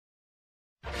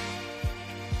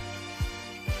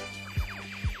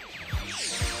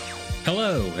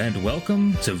Hello, and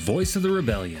welcome to Voice of the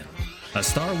Rebellion, a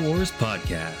Star Wars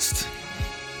podcast.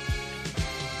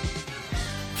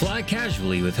 Fly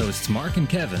casually with hosts Mark and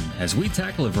Kevin as we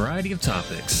tackle a variety of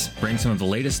topics, bring some of the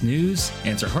latest news,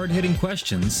 answer hard-hitting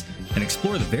questions, and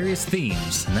explore the various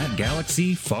themes in that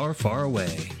galaxy far, far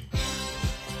away.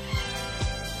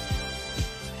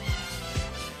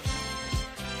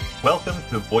 Welcome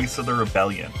to Voice of the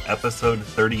Rebellion, episode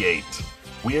 38.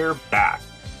 We're back.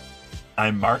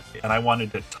 I'm Mark, and I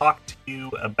wanted to talk to you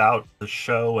about the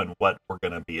show and what we're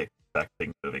going to be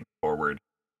expecting moving forward.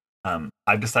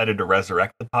 I've decided to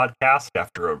resurrect the podcast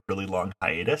after a really long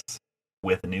hiatus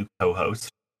with a new co-host.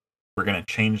 We're going to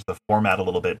change the format a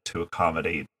little bit to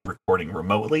accommodate recording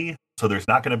remotely, so there's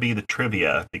not going to be the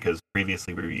trivia, because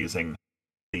previously we were using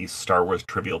the Star Wars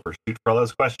Trivial Pursuit for all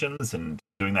those questions, and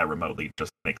doing that remotely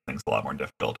just makes things a lot more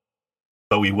difficult.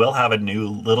 But we will have a new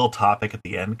little topic at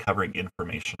the end covering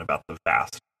information about the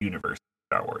vast universe of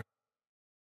Star Wars.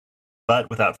 But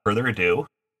without further ado,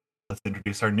 let's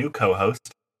introduce our new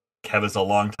co-host. Kev is a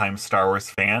longtime Star Wars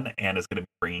fan and is going to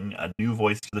bring a new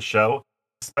voice to the show,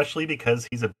 especially because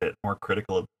he's a bit more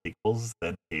critical of the sequels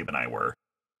than Dave and I were.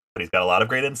 But he's got a lot of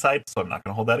great insight, so I'm not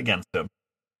going to hold that against him.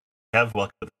 Kev,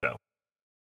 welcome to the show.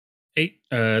 Hey,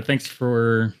 thanks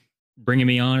for bringing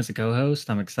me on as a co-host.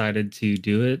 I'm excited to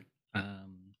do it.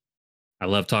 I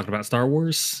love talking about Star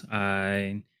Wars.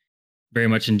 I very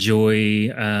much enjoy,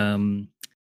 you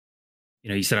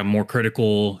said I'm more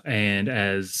critical, and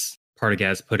as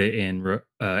Partagas put it in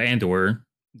Andor,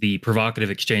 the provocative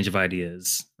exchange of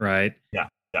ideas, right? Yeah.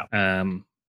 I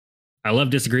love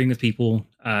disagreeing with people.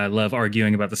 I love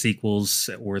arguing about the sequels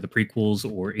or the prequels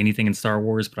or anything in Star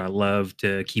Wars, but I love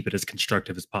to keep it as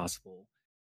constructive as possible.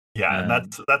 Yeah, and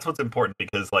that's what's important,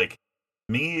 because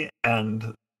me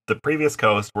and the previous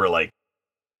co-host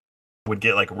would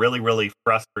get really, really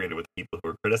frustrated with people who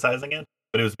were criticizing it,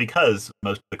 but it was because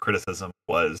most of the criticism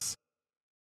was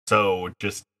so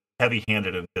just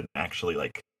heavy-handed and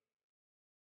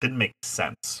didn't make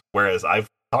sense. Whereas I've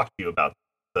talked to you about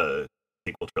the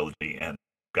sequel trilogy and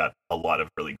got a lot of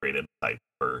really great insight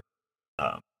for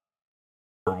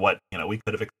what we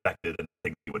could have expected and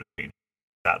things you would have changed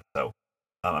that. So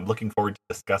I'm looking forward to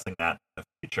discussing that in the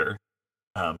future.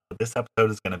 But this episode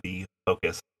is going to be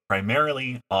focused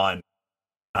primarily on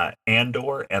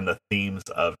Andor and the themes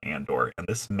of Andor, and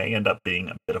this may end up being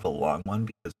a bit of a long one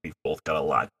because we've both got a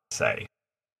lot to say.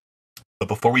 But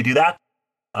before we do that,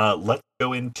 let's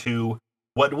go into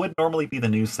what would normally be the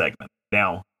news segment.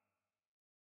 Now,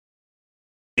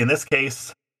 in this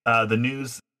case, the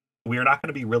news, we are not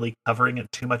going to be really covering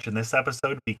it too much in this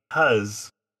episode, because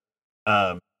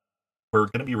we're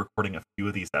going to be recording a few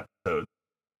of these episodes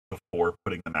before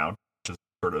putting them out, just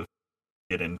sort of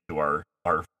get into our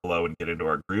flow and get into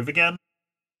our groove again.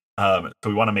 So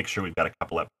we want to make sure we've got a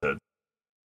couple episodes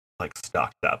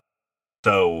stocked up.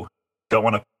 So don't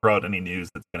want to throw out any news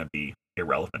that's going to be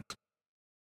irrelevant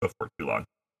before too long.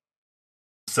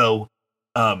 So,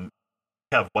 Kev,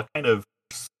 what kind of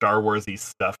Star Warsy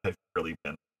stuff have you really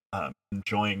been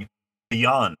enjoying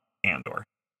beyond Andor?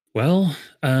 Well,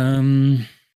 not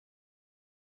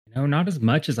as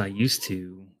much as I used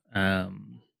to.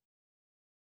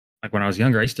 When I was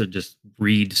younger, I used to just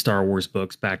read Star Wars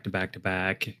books back to back to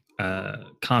back,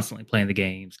 constantly playing the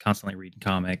games, constantly reading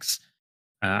comics.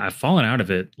 I've fallen out of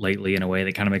it lately in a way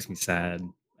that kind of makes me sad.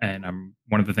 And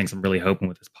one of the things I'm really hoping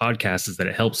with this podcast is that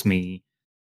it helps me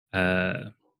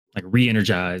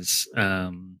re-energize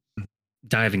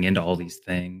diving into all these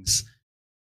things.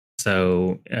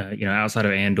 So, outside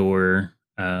of Andor,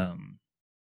 I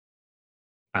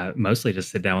mostly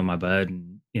just sit down with my bud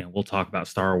and, we'll talk about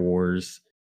Star Wars.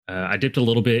 I dipped a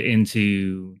little bit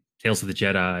into Tales of the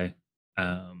Jedi.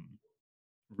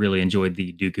 Really enjoyed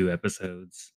the Dooku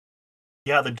episodes.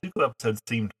 Yeah, the Dooku episodes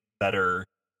seemed better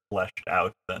fleshed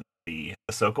out than the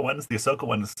Ahsoka ones. The Ahsoka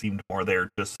ones seemed more there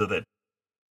just so that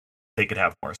they could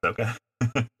have more Ahsoka.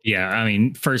 Yeah, I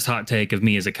mean, first hot take of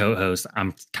me as a co-host,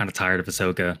 I'm kind of tired of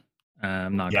Ahsoka.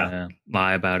 I'm not gonna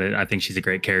lie about it. I think she's a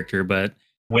great character, but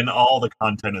when all the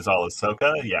content is all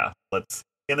Ahsoka, yeah, let's,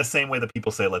 in the same way that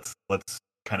people say let's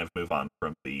kind of move on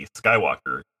from the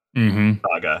Skywalker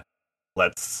saga.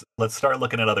 Let's start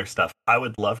looking at other stuff. I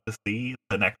would love to see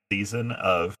the next season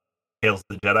of Tales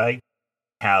of the Jedi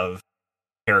have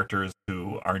characters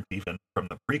who aren't even from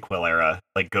the prequel era,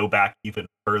 go back even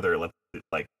further. Let's do,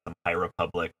 some High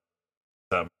Republic,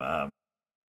 some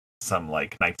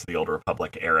Knights of the Old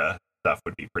Republic era stuff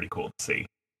would be pretty cool to see.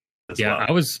 Yeah, well.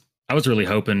 I was really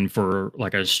hoping for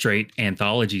a straight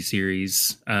anthology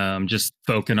series, just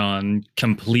focusing on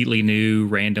completely new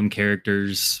random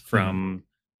characters from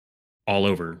all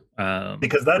over.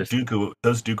 Because that With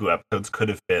those Dooku episodes could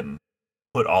have been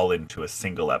put all into a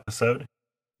single episode,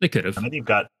 they could and have. then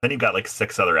you've got like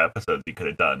six other episodes you could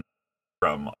have done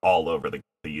from all over the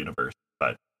universe.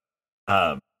 But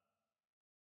um,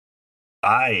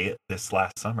 I this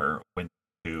last summer went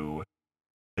to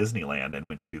Disneyland and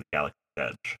went to the Galaxy's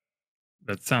Edge.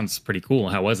 That sounds pretty cool.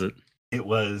 How was it? It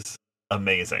was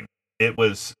amazing. It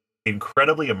was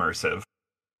incredibly immersive.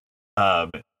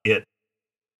 It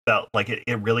felt like it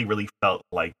really, really felt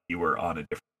like you were on a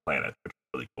different planet, which was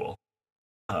really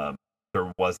cool.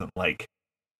 There wasn't like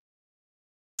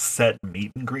set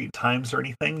meet and greet times or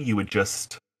anything. You would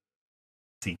just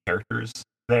see characters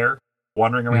there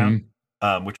wandering around,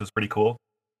 Mhm. which was pretty cool.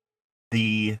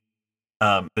 The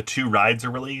two rides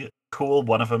are really cool.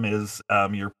 One of them is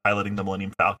you're piloting the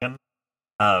Millennium Falcon,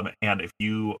 and if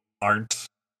you aren't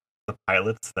the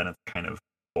pilots, then it's kind of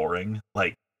boring.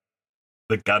 Like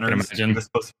the Can gunners, imagine.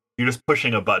 you're just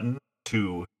pushing a button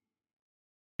to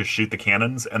shoot the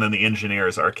cannons, and then the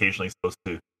engineers are occasionally supposed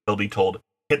to. They'll be told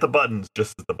hit the buttons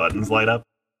just as the buttons light up.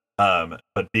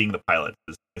 But being the pilot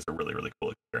is a really really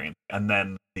cool experience. And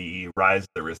then the Rise of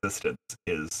the Resistance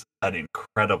is an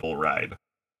incredible ride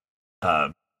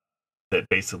um, that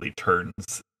basically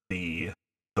turns the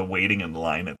waiting in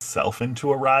line itself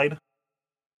into a ride.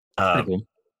 That's pretty Um, cool.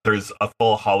 there's a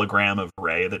full hologram of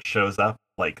Rey that shows up.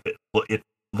 Like it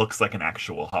looks like an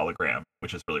actual hologram,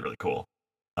 which is really really cool.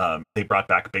 They brought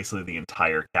back basically the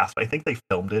entire cast. I think they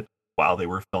filmed it while they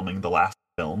were filming the last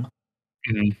film.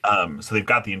 Mhm. So they've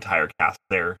got the entire cast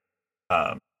there,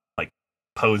 um, like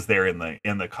posed there in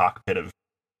the cockpit of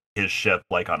his ship,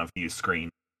 like on a view screen.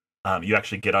 You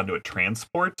actually get onto a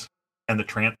transport, and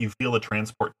you feel the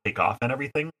transport take off and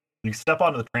everything. You step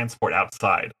onto the transport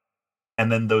outside,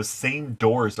 and then those same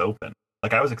doors open.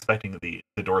 Like I was expecting the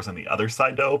doors on the other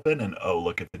side to open, and oh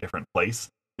look, it's a different place.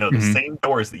 No, the Mhm. same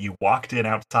doors that you walked in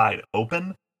outside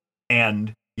open,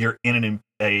 and you're in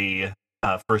a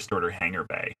first order hangar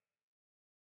bay.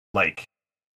 Like,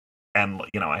 and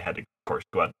I had to of course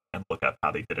go out and look up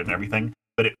how they did it and everything.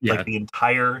 But it like Yeah. the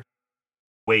entire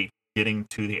wait getting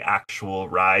to the actual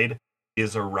ride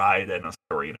is a ride and a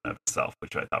story in and of itself,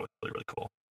 which I thought was really really cool.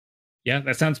 Yeah,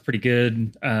 that sounds pretty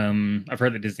good. I've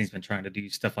heard that Disney's been trying to do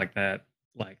stuff like that,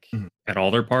 like Mhm, at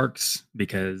all their parks,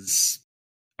 because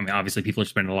I mean, obviously, people are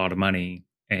spending a lot of money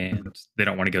mhm. and they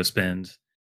don't want to go spend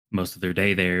most of their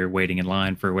day there waiting in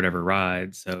line for whatever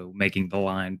ride. So, making the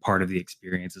line part of the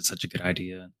experience is such a good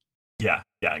idea. Yeah,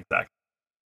 yeah, exactly.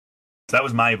 So that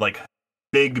was my like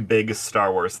big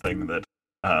Star Wars thing that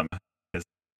um has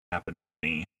happened to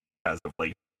me as of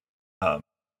late. Um,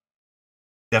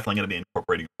 definitely going to be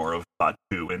incorporating more of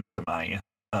Batu into my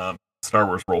Star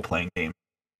Wars role playing game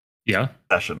Yeah.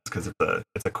 sessions because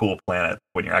it's a cool planet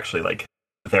when you're actually like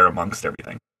there amongst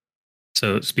everything.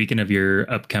 So, speaking of your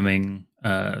upcoming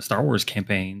Star Wars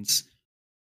campaigns,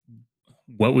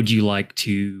 what would you like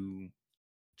to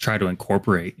try to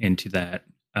incorporate into that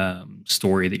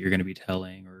story that you're going to be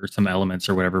telling, or some elements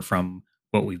or whatever from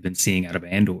what we've been seeing out of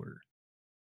Andor?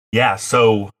 Yeah,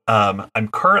 so I'm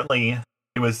currently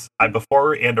it was I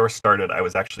before Andor started, I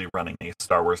was actually running a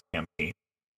Star Wars campaign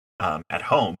at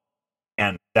home,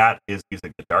 and that is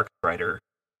using the Dark Strider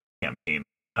campaign,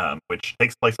 which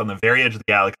takes place on the very edge of the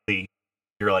galaxy.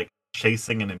 You're like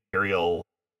chasing an Imperial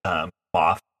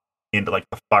moth into like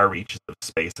the far reaches of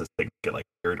space as things get like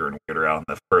weirder and weirder out on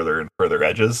the further and further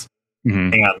edges.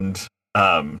 Hmm. And so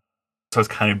I was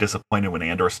kind of disappointed when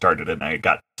Andor started, and I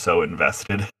got so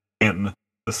invested in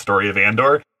the story of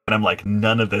Andor, and I'm like,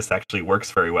 none of this actually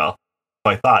works very well.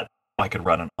 So I thought I could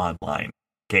run an online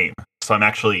game. So I'm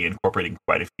actually incorporating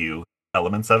quite a few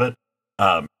elements of it.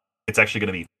 Um, it's actually going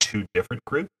to be two different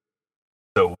groups.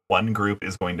 So one group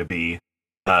is going to be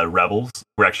rebels.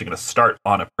 We're actually going to start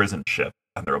on a prison ship,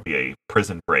 and there will be a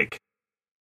prison break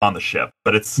on the ship.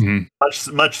 But it's Hmm.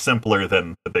 much simpler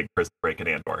than the big prison break in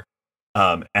Andor.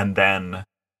 And then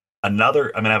I'm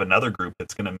going to have another group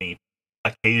that's going to meet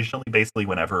occasionally, basically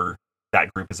whenever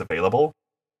that group is available,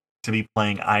 to be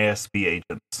playing ISB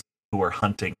agents who are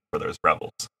hunting for those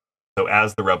rebels. So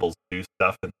as the rebels do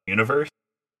stuff in the universe,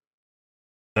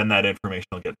 then that information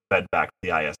will get fed back to the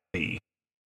ISB,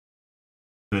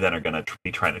 who then are going to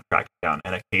be trying to track it down.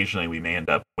 And occasionally we may end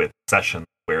up with sessions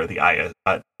where the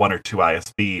one or two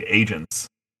ISB agents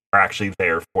are actually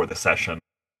there for the session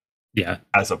Yeah.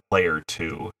 as a player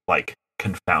to like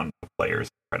confound the players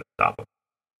and try to stop them.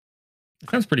 It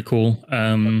sounds pretty cool.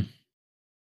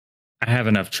 I have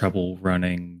enough trouble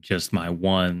running just my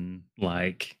one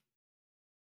like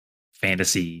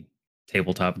fantasy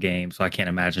tabletop game, so I can't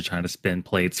imagine trying to spin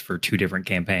plates for two different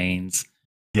campaigns.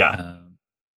 Yeah,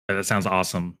 But that sounds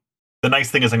awesome. The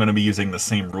nice thing is I'm going to be using the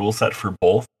same rule set for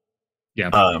both.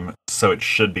 Yeah. So it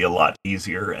should be a lot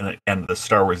easier. And the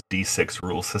Star Wars D6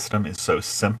 rule system is so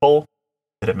simple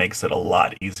that it makes it a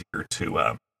lot easier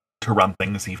to run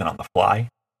things even on the fly. I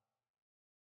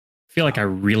feel like I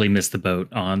really missed the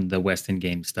boat on the West End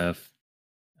game stuff.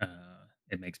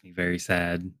 It makes me very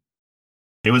sad.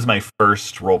 It was my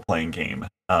first role-playing game,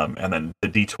 and then the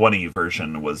D20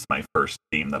 version was my first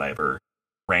game that I ever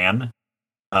ran.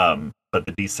 But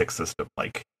the D6 system,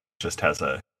 like, just has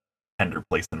a tender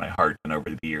place in my heart, and over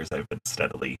the years I've been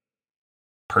steadily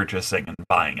purchasing and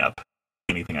buying up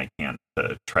anything I can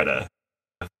to try to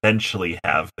eventually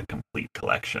have the complete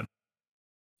collection.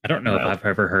 I don't know if I've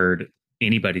ever heard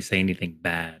anybody say anything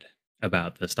bad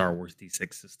about the Star Wars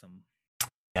D6 system.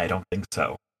 I don't think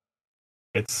so.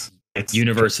 It's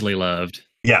universally loved.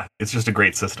 Yeah, it's just a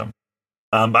great system.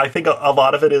 I think a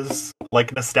lot of it is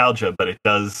like nostalgia, but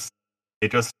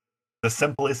the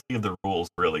simplicity of the rules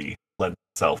really lends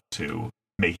itself to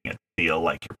making it feel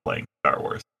like you're playing Star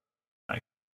Wars.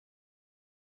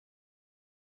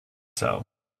 So,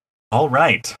 all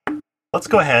right, let's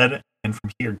go ahead and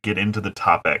from here get into the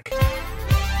topic.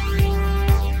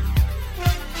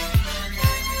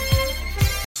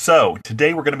 So,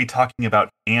 today we're going to be talking about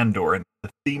Andor and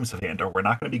the themes of Andor. We're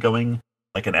not going to be going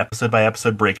like an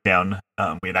episode-by-episode breakdown.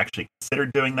 We had actually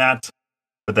considered doing that,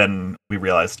 but then we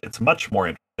realized it's much more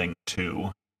interesting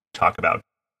to talk about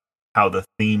how the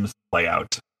themes play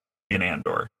out in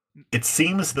Andor. It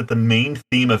seems that the main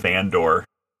theme of Andor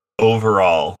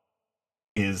overall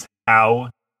is how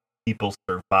people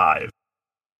survive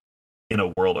in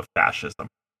a world of fascism,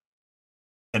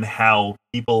 and how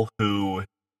people who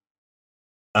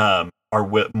are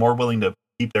more willing to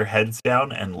keep their heads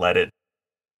down and let it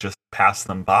just pass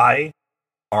them by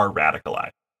are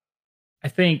radicalized. I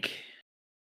think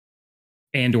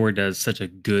Andor does such a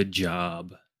good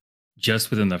job just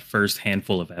within the first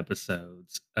handful of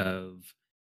episodes of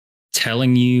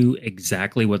telling you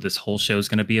exactly what this whole show is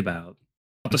going to be about.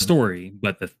 Not the story,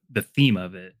 but the theme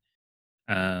of it.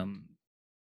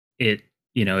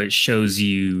 It shows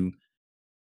you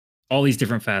all these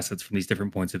different facets from these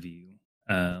different points of view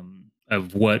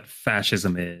of what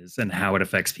fascism is and how it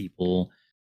affects people.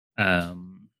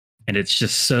 And it's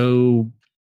just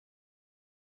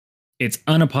it's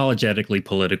unapologetically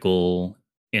political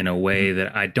in a way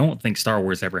that I don't think Star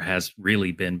Wars ever has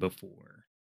really been before.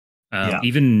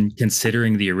 Even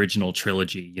considering the original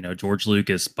trilogy, George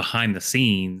Lucas behind the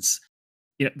scenes,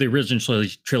 the original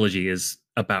trilogy is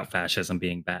about fascism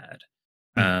being bad.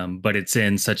 But it's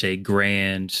in such a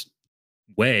grand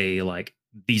way, like,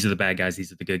 these are the bad guys, these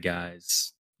are the good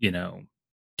guys, do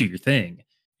your thing.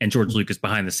 And George Lucas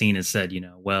behind the scene has said,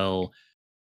 well,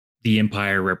 the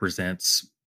Empire represents,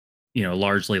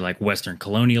 largely like Western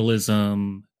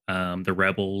colonialism. The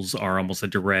rebels are almost a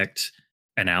direct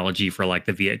analogy for like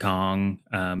the Viet Cong,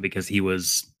 because he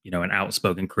was, an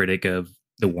outspoken critic of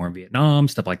the war in Vietnam,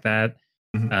 stuff like that.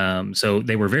 So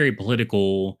they were very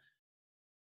political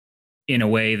in a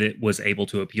way that was able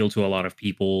to appeal to a lot of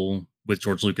people, with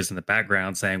George Lucas in the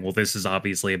background saying, well, this is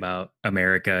obviously about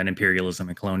America and imperialism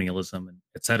and colonialism, and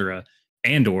etc.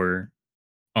 Andor,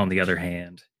 on the other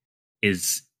hand,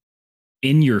 is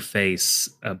in your face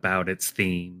about its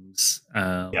themes.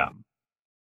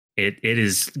 It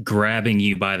is grabbing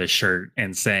you by the shirt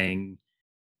and saying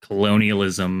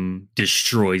colonialism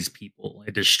destroys people.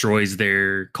 It destroys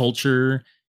their culture.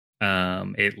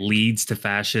 It leads to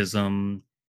fascism,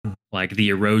 like the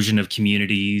erosion of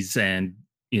communities and,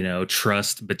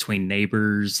 trust between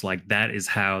neighbors. Like, that is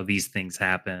how these things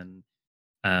happen,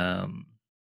 to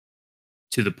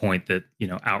the point that,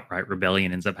 outright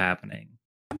rebellion ends up happening.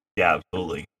 Yeah,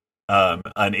 absolutely.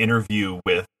 An interview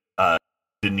with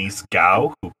Denise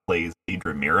Gao, who plays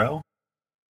Deidre Miro.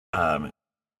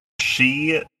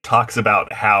 She talks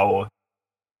about how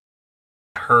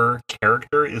her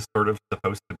character is sort of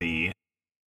supposed to be,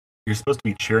 you're supposed to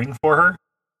be cheering for her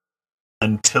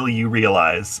until you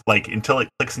realize, like, until it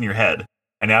clicks in your head,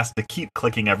 and it has to keep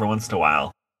clicking every once in a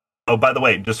while. Oh, by the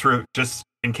way, just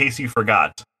in case you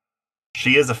forgot,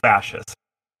 she is a fascist.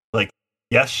 Like,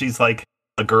 yes, she's like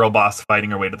a girl boss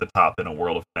fighting her way to the top in a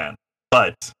world of men.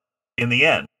 But in the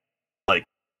end, like,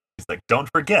 he's like, don't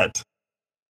forget,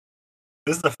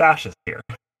 this is a fascist here.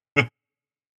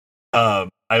 I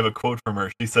have a quote from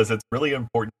her. She says, "It's really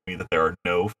important to me that there are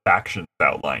no factions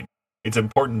outlined. It's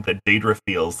important that Deidre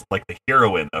feels like the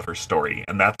heroine of her story,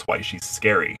 and that's why she's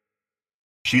scary.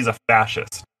 She's a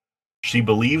fascist. She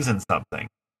believes in something,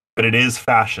 but it is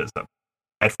fascism.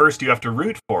 At first, you have to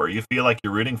root for her. You feel like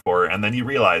you're rooting for her, and then you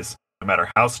realize, no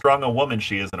matter how strong a woman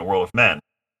she is in a world of men,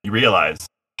 you realize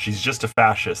she's just a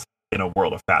fascist in a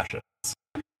world of fascists."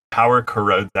 Power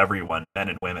corrodes everyone, men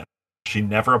and women. She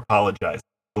never apologizes,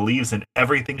 believes in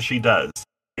everything she does,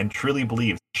 and truly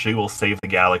believes she will save the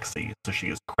galaxy, so she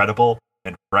is credible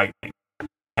and frightening.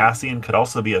 Cassian could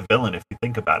also be a villain if you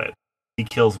think about it. He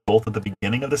kills both at the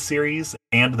beginning of the series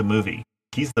and the movie.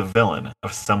 He's the villain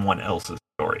of someone else's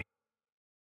story.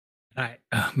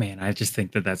 Oh man, I just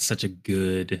think that that's such a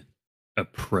good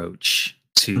approach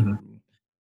to Mm-hmm.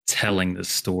 telling the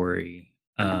story.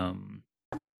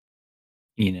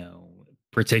 You know,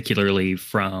 particularly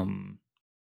from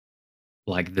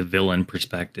like the villain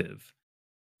perspective.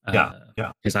 Yeah,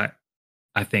 yeah. Because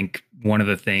I think one of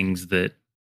the things that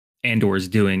Andor is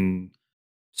doing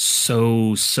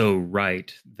so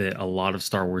right that a lot of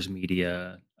Star Wars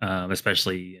media,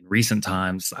 especially in recent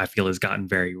times, I feel has gotten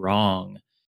very wrong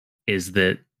is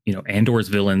that Andor's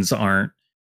villains aren't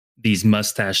these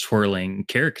mustache twirling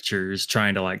caricatures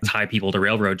trying to like tie people to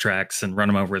railroad tracks and run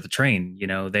them over with a train.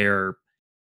 They are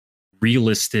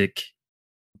realistic,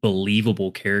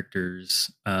 believable characters.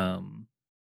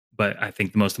 But I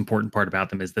think the most important part about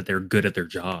them is that they're good at their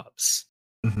jobs.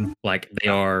 Mm-hmm. Like they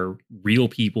are real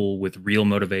people with real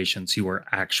motivations who are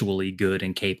actually good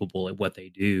and capable at what they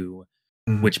do,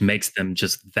 Mm-hmm. which makes them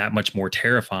just that much more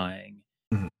terrifying.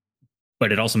 Mm-hmm.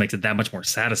 But it also makes it that much more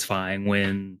satisfying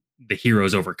when the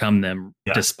heroes overcome them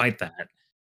Yeah. despite that.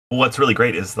 What's really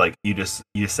great is like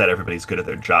you said everybody's good at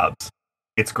their jobs.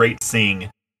 It's great seeing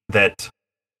that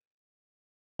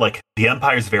like the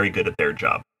Empire's very good at their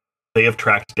job. They have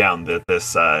tracked down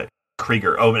this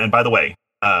Krieger. Oh, and by the way,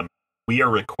 we are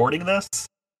recording this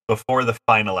before the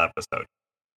final episode.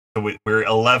 So we're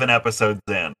 11 episodes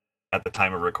in at the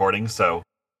time of recording, so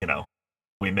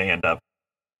we may end up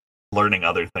learning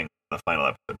other things in the final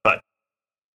episode. But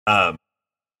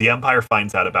the Empire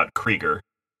finds out about Krieger,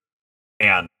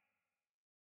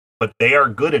 but they are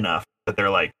good enough that they're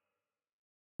like,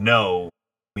 no,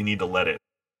 we need to let it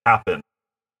happen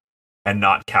and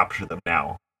not capture them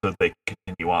now so that they can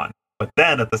continue on. But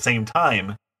then at the same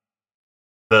time,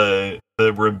 the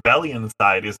rebellion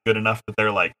side is good enough that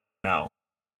they're like, no,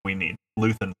 we need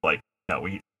Luthen's like, no,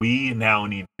 we now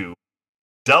need to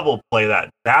double play that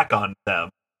back on them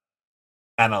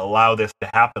and allow this to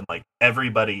happen. Like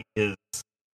everybody is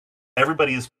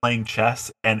playing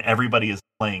chess and everybody is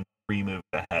playing 3 moves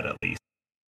ahead at least.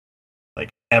 Like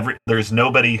there's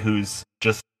nobody who's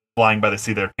just flying by the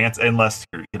seat of their pants unless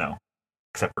you're,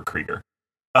 except for Krieger.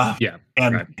 Yeah.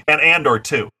 And right. and Andor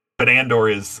too. But Andor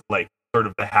is like sort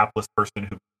of the hapless person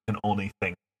who can only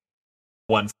think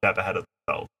one step ahead of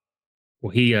themselves.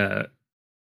 Well,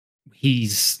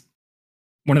 he's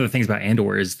one of the things about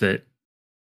Andor is that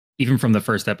even from the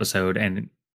first episode and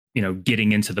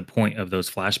getting into the point of those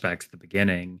flashbacks at the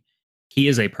beginning, he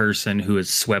is a person who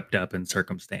is swept up in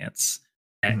circumstance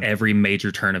at every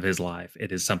major turn of his life.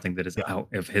 It is something that is out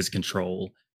of his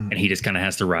control, and he just kind of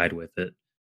has to ride with it.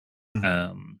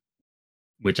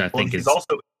 Which I think he's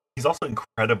is also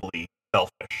incredibly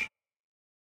selfish.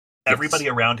 Everybody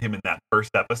around him in that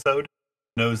first episode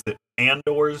knows that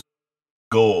Andor's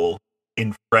goal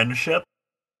in friendship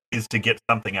is to get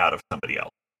something out of somebody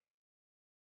else.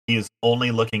 He is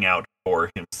only looking out for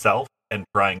himself and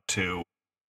trying to,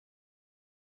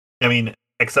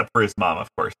 except for his mom, of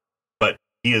course, but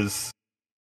he is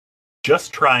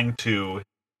just trying to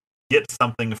get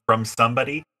something from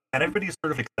somebody, and everybody's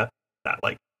sort of accepted that.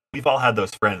 Like, we've all had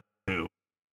those friends who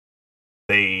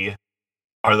they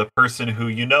are the person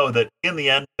who that in the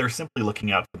end they're simply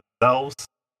looking out for themselves,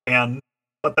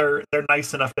 but they're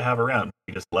nice enough to have around.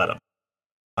 You just let them,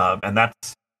 and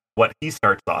that's what he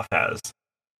starts off as.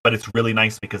 But it's really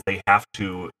nice because they have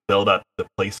to build up the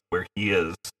place where he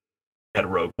is at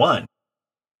Rogue One,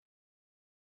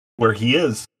 where he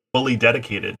is fully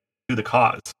dedicated to the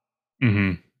cause.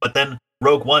 Mm-hmm. But then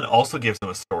Rogue One also gives him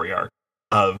a story arc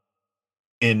of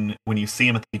when you see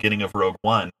him at the beginning of Rogue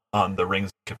One on the Rings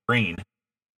of Kafrene,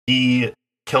 he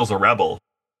kills a rebel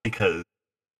because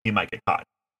he might get caught.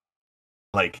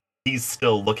 Like, he's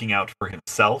still looking out for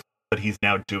himself, but he's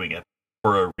now doing it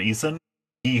for a reason.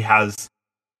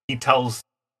 He tells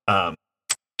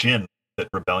Jin that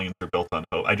rebellions are built on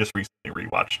hope. I just recently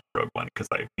rewatched Rogue One because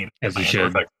I needed as my you Andor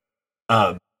should.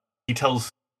 effect. He tells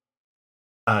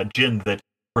Jin that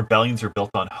rebellions are built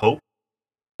on hope,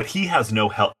 but he has no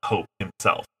hope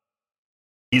himself.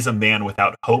 He's a man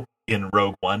without hope in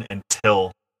Rogue One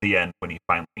until the end when he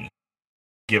finally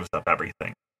gives up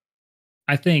everything.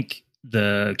 I think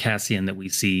the Cassian that we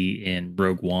see in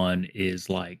Rogue One is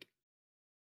like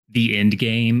the end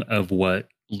game of what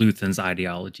Luthen's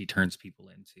ideology turns people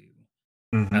into.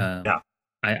 Yeah.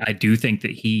 I do think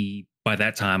that by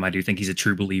that time, I do think he's a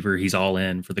true believer. He's all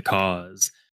in for the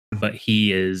cause, but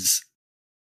he is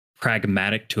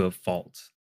pragmatic to a fault.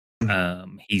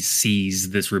 Mhm. He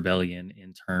sees this rebellion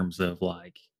in terms of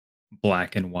like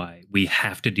black and white. We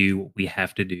have to do what we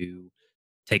have to do.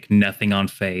 Take nothing on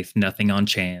faith, nothing on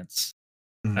chance.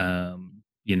 Mhm.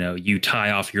 You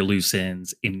tie off your loose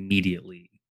ends immediately,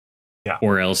 Yeah.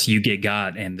 or else you get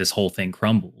got and this whole thing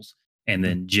crumbles. And Mhm.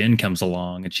 then Jen comes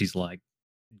along and she's like,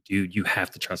 dude, you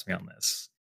have to trust me on this.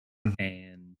 Mhm.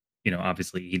 And,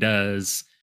 obviously he does.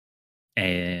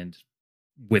 And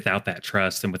without that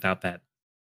trust and without that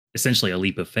essentially a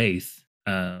leap of faith,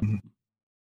 Mhm.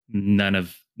 none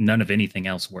of anything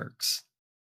else works.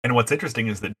 And what's interesting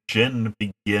is that Jin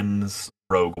begins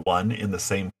Rogue One in the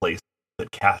same place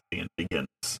that Cassian begins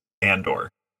Andor,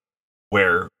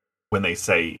 where when they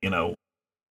say,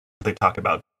 they talk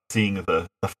about seeing the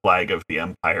flag of the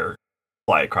Empire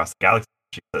fly across the galaxy,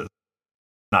 she says,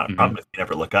 not a Hmm. problem if you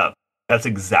never look up. That's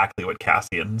exactly what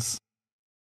Cassian's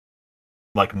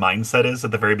like mindset is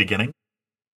at the very beginning.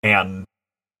 And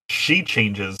she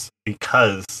changes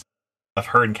because of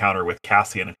her encounter with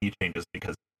Cassian, and he changes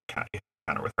because of his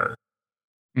encounter with her.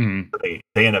 Hmm. So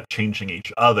they end up changing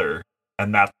each other,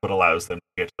 and that's what allows them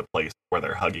to get to the place where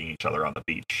they're hugging each other on the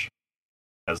beach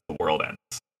as the world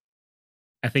ends.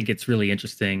 I think it's really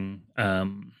interesting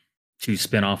to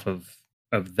spin off of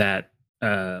that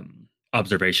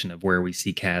observation of where we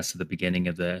see Cass at the beginning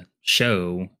of the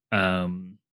show.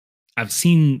 I've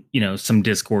seen some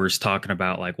discourse talking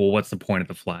about like, well, what's the point of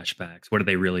the flashbacks? What do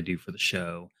they really do for the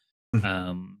show?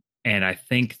 Mhm. And I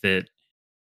think that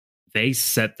they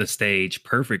set the stage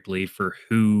perfectly for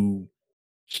who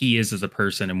he is as a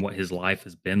person and what his life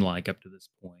has been like up to this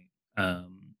point.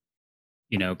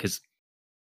 Because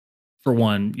for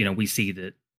one, we see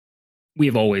that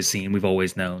we've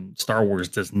always known Star Wars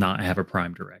does not have a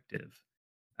prime directive.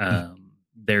 Mhm.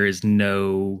 There is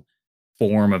no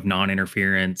form of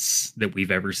non-interference that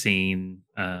we've ever seen.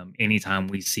 Anytime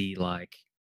we see like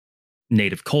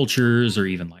native cultures or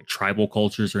even like tribal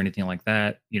cultures or anything like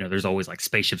that, there's always like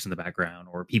spaceships in the background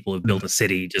or people have Mhm. built a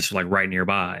city just like right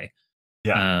nearby.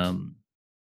 Yeah, Um,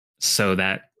 so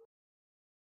that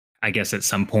I guess at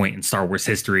some point in Star Wars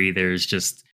history, there's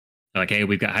just like, hey,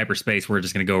 we've got hyperspace. We're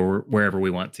just going to go wherever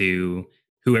we want to.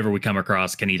 Whoever we come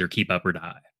across can either keep up or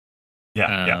die.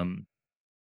 yeah, yeah. Um,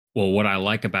 well, what I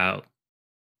like about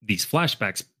these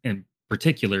flashbacks in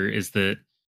particular is that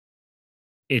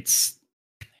it's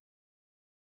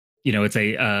it's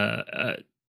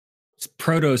a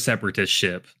proto separatist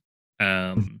ship.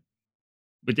 Mhm. Um,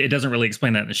 but it doesn't really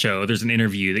explain that in the show. There's an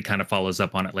interview that kind of follows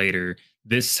up on it later.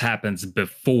 This happens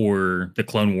before the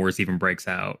Clone Wars even breaks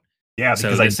out. Yeah, So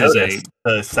because I this is a noticed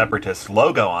the Separatist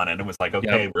logo on it and was like, yep.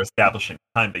 okay, we're establishing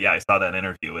time. But yeah, I saw that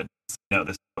interview and no,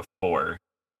 this is before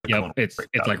the Yep, Clone Wars it's breaks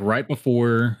it's out. like right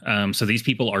before. So these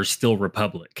people are still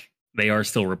Republic. They are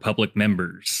still Republic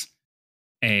members,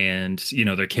 and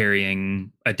they're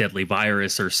carrying a deadly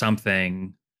virus or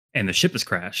something, and the ship has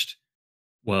crashed.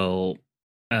 Well,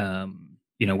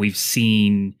 we've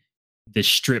seen this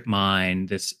strip mine,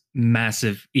 this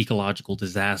massive ecological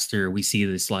disaster. We see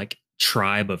this like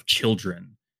tribe of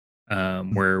children,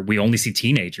 Mhm. where we only see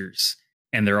teenagers,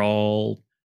 and they're all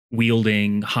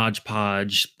wielding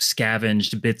hodgepodge,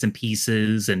 scavenged bits and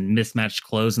pieces, and mismatched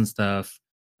clothes and stuff.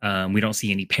 We don't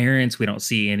see any parents. We don't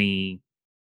see any.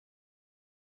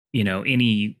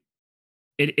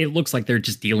 It looks like they're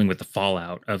just dealing with the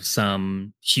fallout of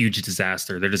some huge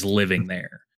disaster. They're just living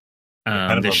there. Yeah,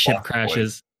 kind of The a ship Lost Boys.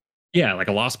 crashes. Yeah, like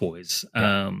a Lost Boys.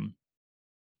 Yeah.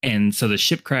 And so the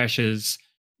ship crashes.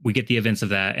 We get the events of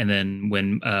that, and then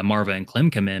when Marva and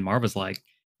Clem come in, Marva's like,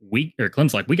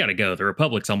 Clem's like, we got to go. The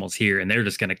Republic's almost here, and they're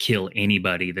just going to kill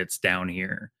anybody that's down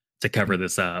here to Mhm. cover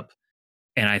this up.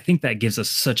 And I think that gives us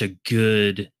such a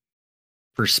good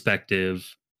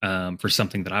perspective for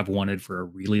something that I've wanted for a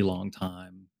really long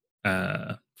time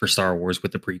for Star Wars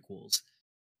with the prequels.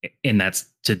 And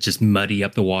that's to just muddy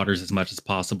up the waters as much as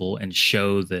possible and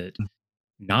show that Mhm.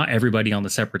 not everybody on the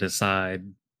separatist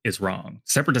side is wrong.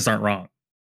 Separatists aren't wrong.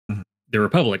 Mhm. The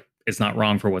Republic is not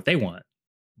wrong for what they want,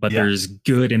 but Yeah, there's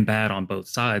good and bad on both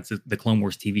sides. The Clone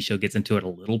Wars TV show gets into it a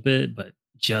little bit, but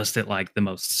just at like the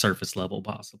most surface level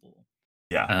possible.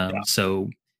 yeah, yeah. So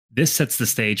this sets the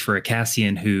stage for a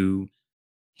Cassian who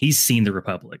he's seen the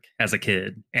Republic as a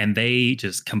kid, and they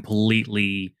just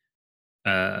completely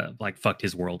like fucked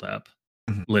his world up,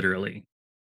 Mhm. literally.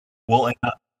 Well, and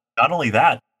not only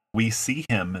that, we see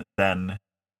him then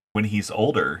when he's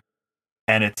older,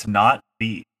 and it's not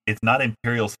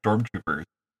Imperial stormtroopers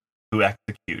who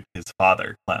execute his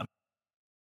father, Clem.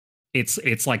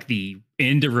 It's like the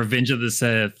end of Revenge of the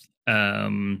Sith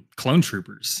clone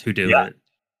troopers who do Yeah, it.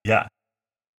 yeah.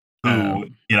 who,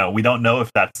 Um, we don't know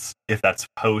if that's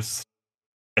post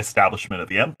establishment of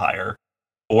the Empire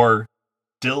or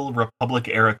still Republic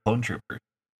era clone troopers.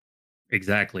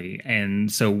 exactly.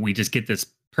 And so we just get this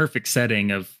perfect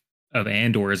setting of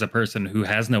Andor as a person who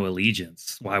has no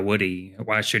allegiance. Why would he?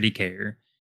 Why should he care?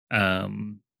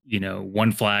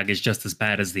 One flag is just as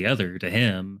bad as the other to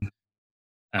him.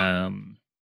 Um,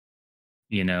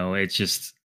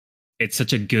 it's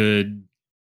such a good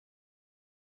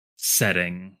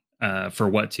setting for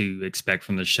what to expect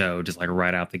from the show, just like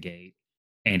right out the gate.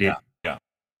 And Yeah, it yeah.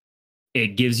 it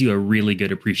gives you a really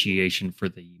good appreciation for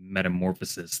the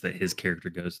metamorphosis that his character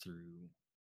goes through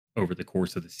over the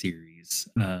course of the series.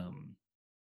 Mhm,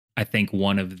 I think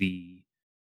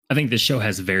I think this show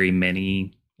has very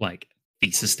many like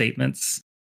thesis statements.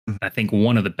 mhm. I think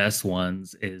one of the best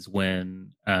ones is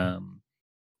when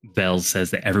Bells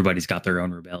says that everybody's got their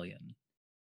own rebellion.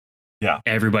 Yeah.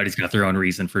 Everybody's got their own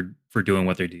reason for doing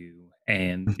what they do,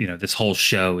 and Mhm, this whole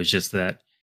show is just that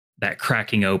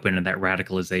cracking open and that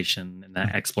radicalization and mhm.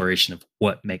 that exploration of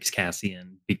what makes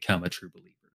Cassian become a true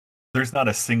believer. There's not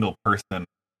a single person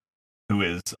who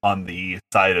is on the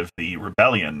side of the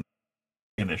rebellion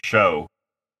in the show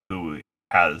who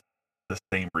has the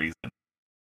same reason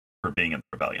for being in the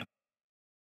rebellion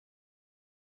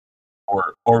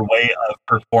or way of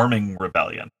performing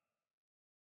rebellion.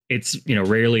 It's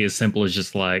rarely as simple as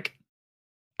just like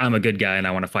I'm a good guy and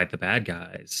I want to fight the bad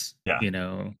guys. Yeah.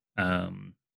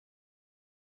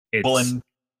 Well, It's and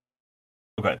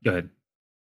okay. good.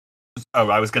 Oh,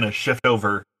 I was going to shift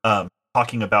over,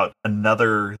 talking about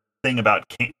another thing about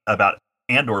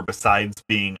Andor. Besides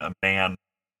being a man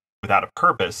without a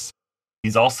purpose,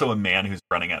 he's also a man who's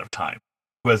running out of time,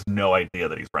 who has no idea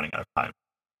that he's running out of time.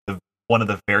 One of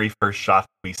the very first shots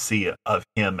we see of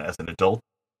him as an adult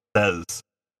says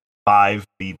 5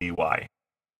 BBY.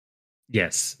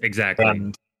 Yes, exactly.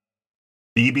 And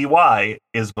BBY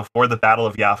is before the Battle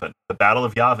of Yavin. The Battle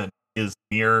of Yavin is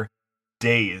mere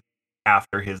days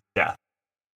after his death.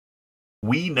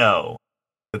 We know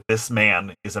that this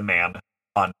man is a man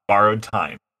on borrowed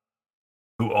time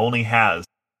who only has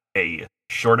a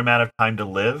short amount of time to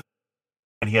live,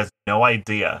 and he has no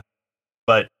idea.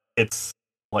 But it's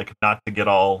like, not to get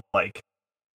all like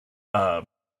uh,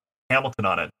 Hamilton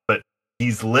on it, but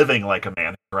he's living like a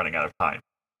man who's running out of time.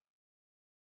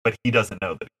 But he doesn't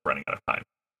know that he's running out of time.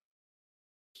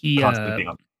 He Constantly being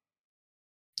on.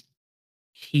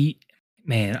 he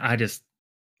man,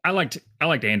 I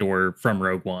liked Andor from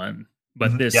Rogue One,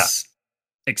 but Mhm, yeah, this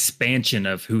expansion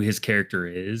of who his character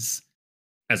is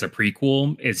as a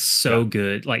prequel is yeah, so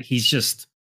good. Like he's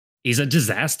a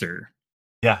disaster.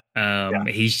 yeah, yeah.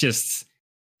 He's just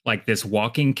like this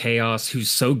walking chaos who's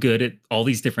so good at all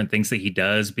these different things that he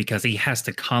does because he has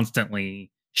to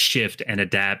constantly shift and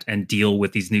adapt and deal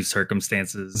with these new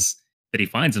circumstances that he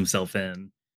finds himself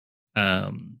in.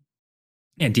 Um,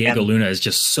 and Diego And Luna is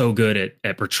just so good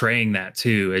at portraying that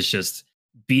too, as just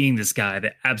being this guy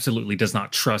that absolutely does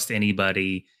not trust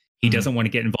anybody. He mhm, doesn't want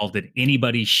to get involved in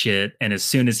anybody's shit. And as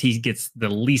soon as he gets the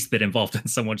least bit involved in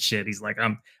someone's shit, he's like,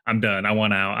 I'm done. I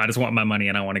want out. I just want my money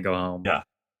and I want to go home. yeah.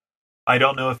 I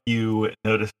don't know if you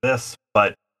noticed this,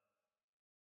 but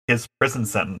his prison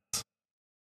sentence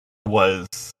was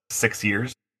 6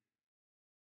 years.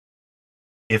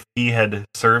 If he had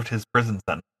served his prison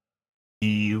sentence,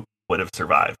 he would have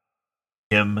survived.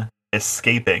 Him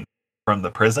escaping from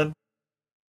the prison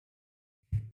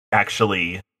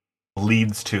actually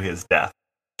leads to his death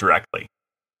directly.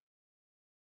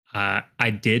 I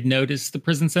did notice the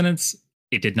prison sentence.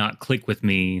 It did not click with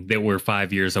me that we're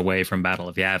 5 years away from Battle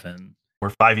of Yavin. We're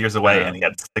 5 years away, and he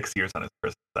had Um, 6 years on his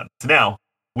prison sentence. Now,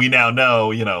 we now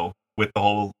know, with the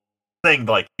whole thing,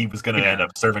 like, he was going to end yeah,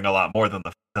 up serving a lot more than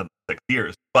 6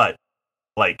 years. But,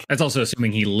 like, that's also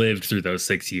assuming he lived through those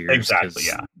 6 years exactly,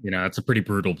 because yeah, it's a pretty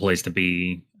brutal place to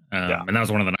be. yeah, And that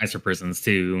was one of the nicer prisons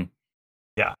too.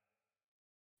 yeah,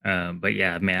 But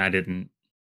yeah, man,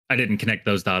 I didn't connect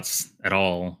those dots at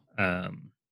all.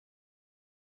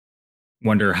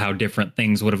 Wonder how different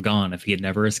things would have gone if he had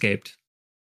never escaped.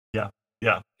 yeah,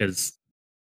 yeah. Because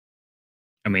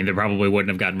I mean, they probably wouldn't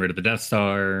have gotten rid of the Death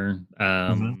Star.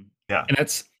 Hmm. Yeah. And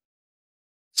that's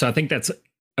so. I think that's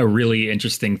a really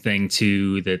interesting thing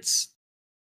too. That's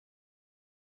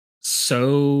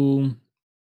so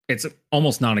it's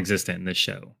almost non-existent in this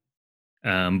show,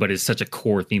 but it's such a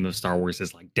core theme of Star Wars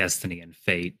is like destiny and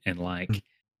fate and like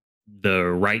the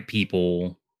right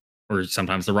people or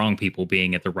sometimes the wrong people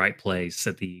being at the right place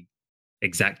at the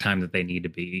exact time that they need to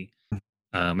be.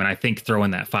 And I think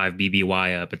throwing that 5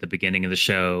 BBY up at the beginning of the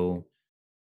show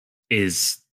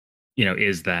is,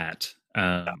 is that.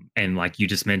 And like you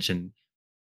just mentioned,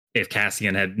 if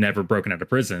Cassian had never broken out of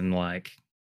prison, like,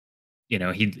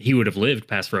 he would have lived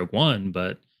past Rogue One,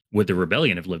 but would the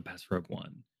rebellion have lived past Rogue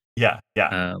One? Yeah, yeah.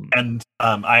 Um, And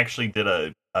I actually did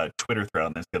a Twitter thread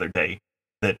on this the other day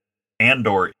that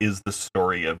Andor is the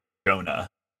story of Jonah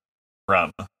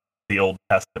from the Old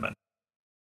Testament.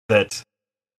 That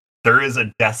there is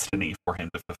a destiny for him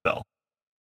to fulfill.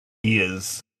 He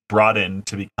is brought in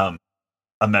to become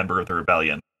a member of the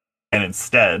rebellion, and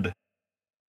instead,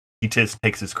 he just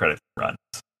takes his credit and runs.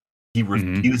 He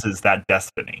mhm. refuses that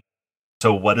destiny.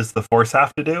 So, what does the Force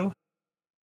have to do?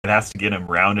 It has to get him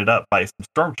rounded up by some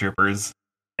stormtroopers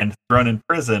and thrown in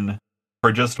prison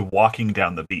for just walking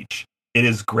down the beach. It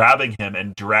is grabbing him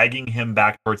and dragging him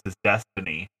back towards his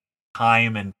destiny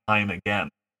time and time again,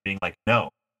 being like, no,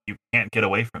 you can't get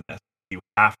away from this. You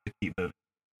have to keep moving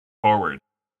forward.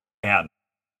 And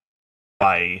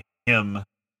by him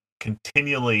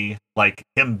continually, like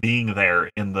him being there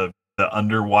in the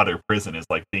underwater prison is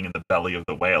like being in the belly of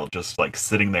the whale, just like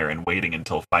sitting there and waiting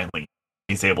until finally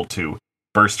he's able to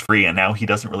burst free. And now he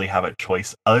doesn't really have a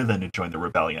choice other than to join the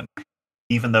rebellion,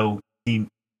 even though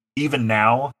even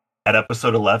now at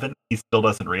episode 11 he still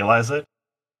doesn't realize it.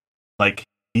 Like,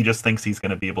 he just thinks he's going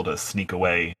to be able to sneak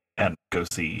away and go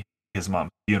see his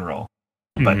mom's funeral,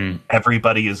 but Mhm.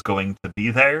 everybody is going to be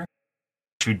there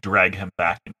to drag him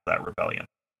back into that rebellion.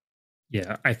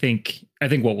 Yeah, I think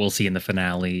what we'll see in the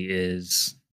finale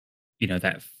is,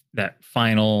 that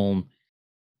final.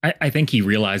 I think he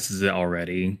realizes it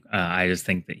already. I just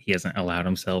think that he hasn't allowed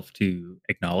himself to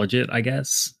acknowledge it. I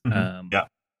guess Yeah.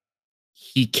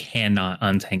 he cannot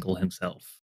untangle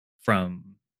himself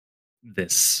from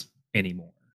this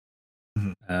anymore.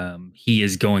 Mhm. He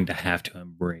is going to have to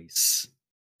embrace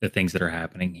the things that are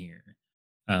happening here.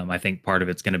 I think part of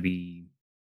it's going to be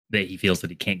that he feels that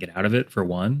he can't get out of it, for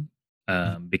one,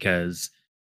 Mhm. because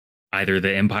either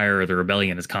the Empire or the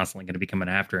Rebellion is constantly going to be coming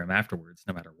after him afterwards,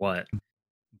 no matter what.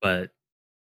 But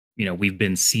we've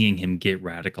been seeing him get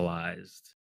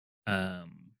radicalized,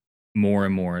 um, more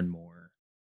and more and more.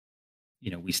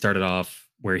 We started off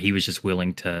where he was just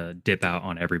willing to dip out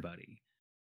on everybody.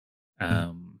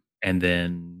 Mhm. And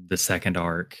then the second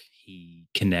arc, he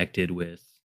connected with,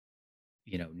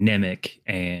 Nemec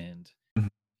and Mhm.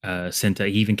 Cinta.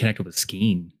 He even connected with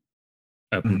Skeen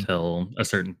up Mhm. until a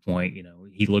certain point.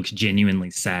 He looks genuinely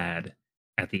sad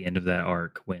at the end of that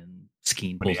arc when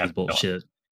Skeen When he pulls had his to kill him. bullshit.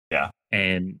 Yeah.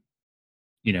 And,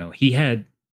 he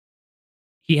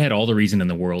had all the reason in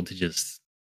the world to just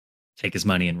take his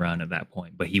money and run at that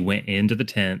point. But he went into the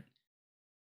tent,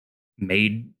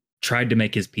 made tried to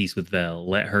make his peace with Vel,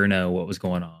 let her know what was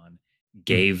going on, Mhm.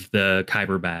 gave the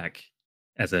Kyber back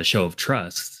as a show of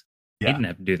trust. He Yeah. didn't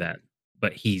have to do that,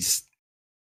 but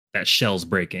that shell's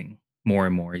breaking more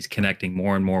and more. He's connecting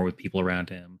more and more with people around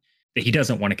him that he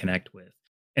doesn't want to connect with.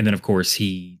 And then, of course,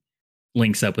 he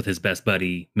links up with his best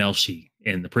buddy Melshi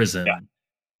in the Yeah. prison.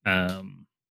 Um,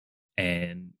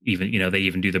 and even they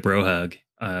even do the bro hug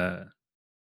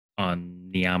on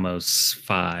Niamos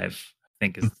 5, I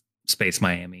think, Mhm. is Space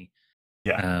Miami.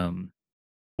 Yeah. Um,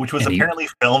 Which was and he apparently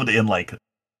filmed in in like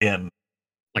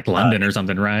uh London or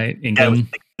something, right? yeah, it was England.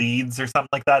 like Leeds or something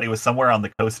like that. It was somewhere on the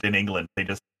coast in England. They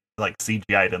just like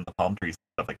CGI'd in the palm trees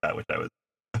and stuff like that, which I was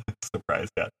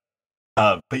surprised at.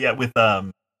 But yeah, with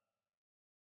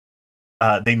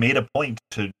they made a point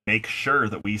to make sure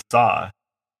that we saw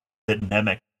that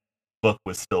Nemec's book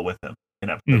was still with him in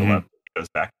episode Hmm. 11. He goes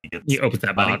back, he He gets opens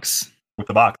that money box. with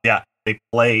the box. Yeah, they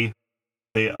play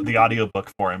the audiobook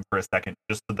for him for a second,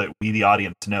 just so that we, the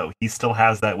audience, know he still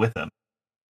has that with him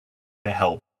to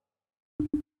help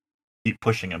keep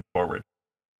pushing him forward.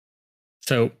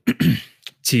 So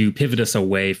to pivot us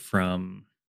away from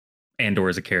Andor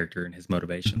as a character and his Mhm.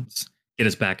 motivations, get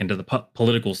us back into the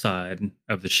political side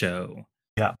of the show.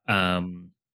 Yeah,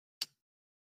 Um,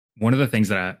 One of the things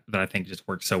that I think just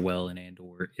works so well in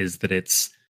Andor is that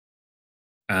it's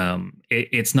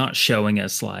not showing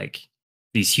us like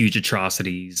these huge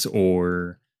atrocities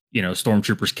or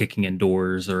stormtroopers kicking in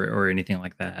doors or anything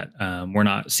like that. We're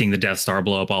not seeing the Death Star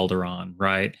blow up Alderaan,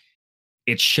 right?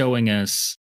 It's showing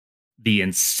us the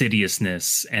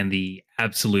insidiousness and the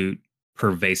absolute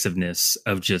pervasiveness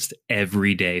of just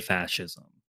everyday fascism.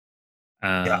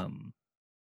 yeah, Um,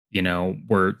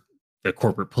 where the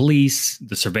corporate police,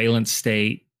 the surveillance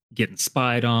state, getting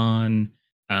spied on,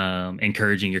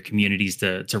 encouraging your communities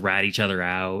to rat each other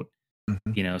out,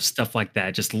 mhm, stuff like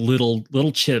that. Just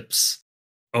little chips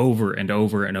over and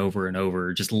over and over and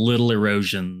over, just little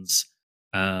erosions,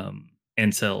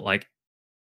 until like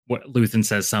what Luthen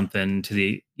says something to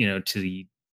the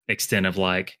extent of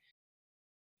like,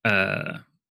 uh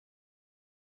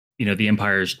the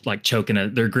Empire's like choking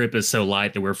us. Their grip is so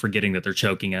light that we're forgetting that they're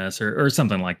choking us, or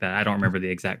something like that. I don't remember the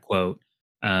exact quote,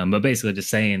 but basically just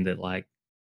saying that like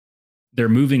they're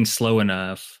moving slow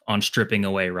enough on stripping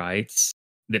away rights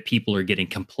that people are getting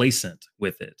complacent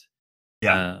with it.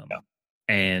 Yeah. Yeah.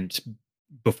 And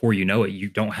before you know it, you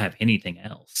don't have anything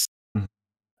else. Mhm.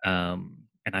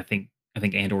 And I think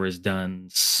Andor has done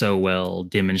so well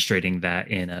demonstrating that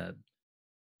in a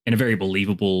very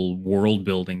believable world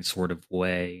building sort of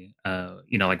way.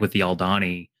 Like with the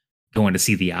Aldani going to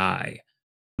see the Eye,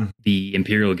 Mhm. the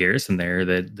Imperial garrison there,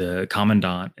 that the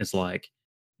commandant is like,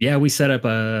 yeah, we set up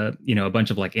a bunch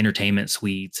of like entertainment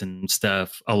suites and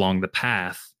stuff along the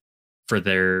path for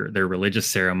their religious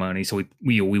ceremony. So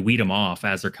we weed them off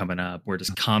as they're coming up. We're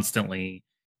just constantly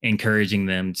encouraging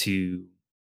them to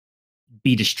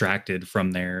be distracted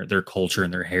from their culture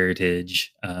and their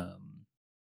heritage,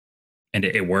 and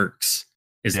it works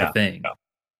is the Yeah. thing.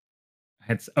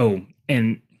 Yeah.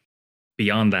 And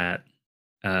beyond that,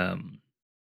 um,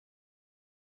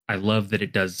 I love that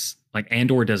it does like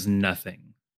Andor does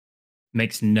nothing,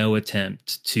 makes no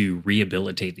attempt to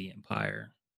rehabilitate the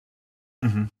Empire,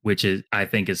 Mhm. which is I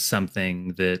think is something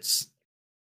that's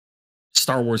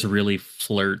Star Wars really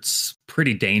flirts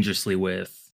pretty dangerously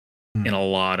with Mhm. in a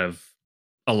lot of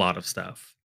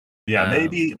stuff. Yeah,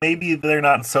 Um, maybe they're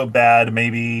not so bad.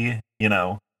 Maybe,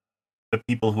 the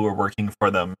people who are working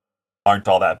for them aren't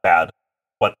all that bad.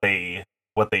 What they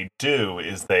do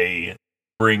is they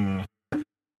bring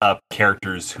up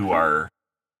characters who are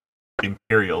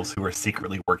Imperials who are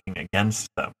secretly working against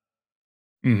them.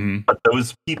 mhm, But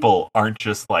those people aren't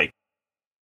just like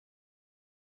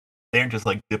they aren't just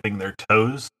like dipping their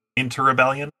toes into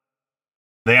rebellion.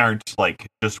 They aren't like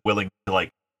just willing to like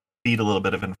feed a little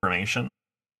bit of information.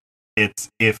 It's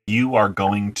if you are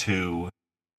going to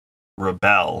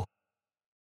rebel,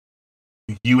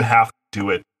 you have to do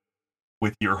it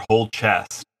with your whole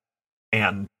chest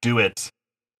and do it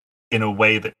in a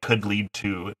way that could lead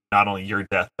to not only your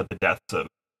death but the deaths of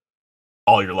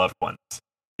all your loved ones.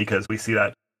 Because we see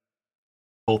that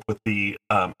both with the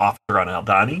officer on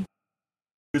Aldani,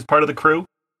 who's part of the crew,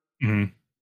 mhm.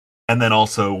 and then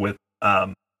also with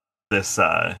this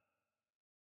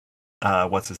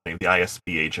what's his name, the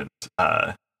ISB agent,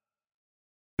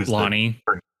 who's the Lonnie.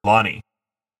 Lonnie.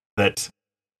 That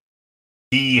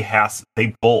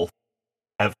they both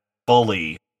have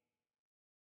fully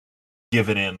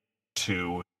given in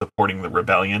to supporting the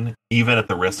rebellion, even at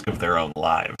the risk of their own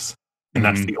lives. And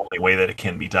that's Mhm, the only way that it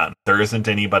can be done. There isn't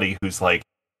anybody who's like,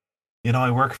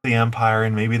 I work for the Empire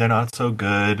and maybe they're not so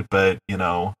good, but,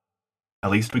 at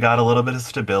least we got a little bit of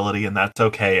stability and that's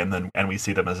okay. And we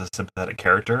see them as a sympathetic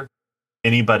character.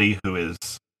 Anybody who is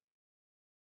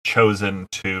chosen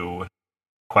to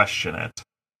question it,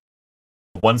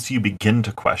 once you begin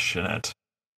to question it,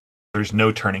 there's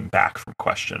no turning back from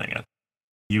questioning it.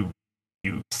 You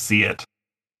see it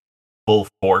full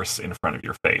force in front of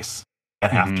your face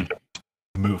and have to mhm. just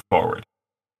move forward.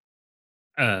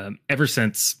 Ever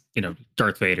since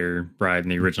Darth Vader, Bride, in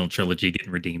the original trilogy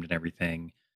getting redeemed and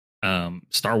everything,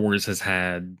 Star Wars has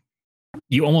had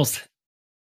you almost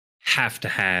have to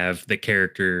have the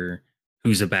character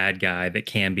who's a bad guy that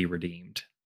can be redeemed.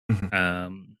 Mhm.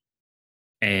 Um,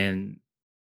 and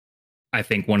I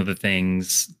think one of the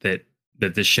things that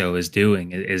this show is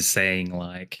doing is saying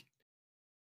like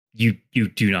you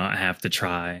do not have to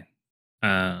try.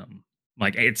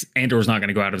 Like it's Andor's not going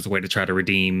to go out of his way to try to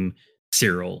redeem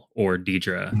Cyril or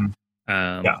Deidre.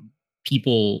 Mhm. Yeah.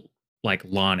 People like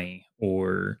Lonnie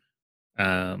or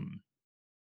um,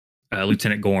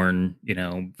 Lieutenant Gorn,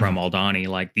 Mhm. from Aldani,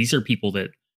 like these are people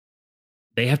that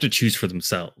they have to choose for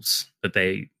themselves that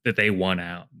they want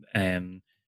out. And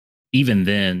even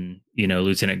then,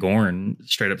 Lieutenant Gorn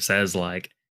straight up says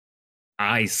like,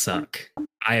 I suck.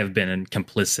 I have been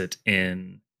complicit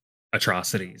in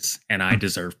atrocities and I Mhm.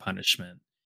 deserve punishment.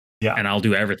 Yeah. And I'll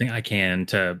do everything I can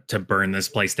to burn this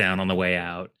place down on the way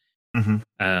out. Mhm.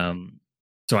 Um,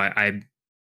 so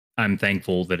I'm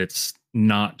thankful that it's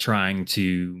not trying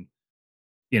to,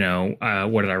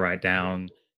 what did I write down?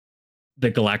 The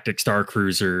Galactic Star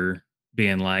Cruiser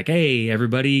being like, "Hey,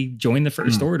 everybody, join the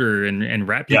First Mm. Order and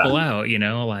rat Yeah. people out."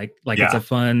 Like it's Yeah. a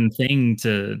fun thing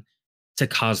to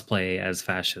cosplay as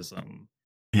fascism.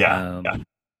 Yeah. Yeah. Um,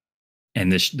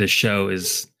 and this show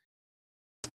is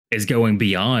going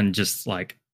beyond just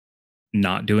like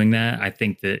not doing that. I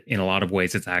think that in a lot of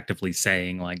ways, it's actively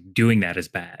saying like doing that is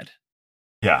bad.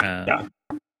 Yeah. Yeah.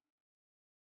 Um,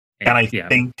 And and yeah,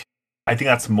 I think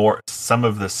that's more some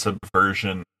of the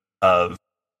subversion of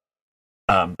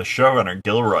the showrunner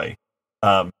Gilroy.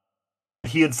 Um,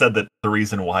 he had said that the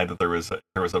reason why that there was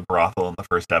a brothel in the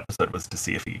first episode was to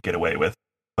see if he could get away with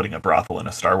putting a brothel in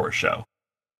a Star Wars show,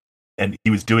 and he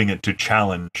was doing it to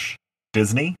challenge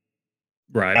Disney.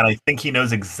 Right. And I think he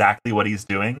knows exactly what he's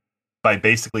doing by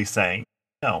basically saying,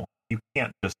 no, you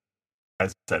can't just,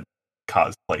 as I said,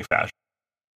 cosplay fashion.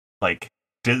 Like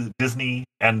Disney,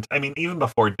 and I mean, even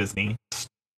before Disney,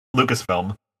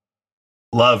 Lucasfilm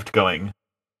loved going,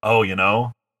 oh,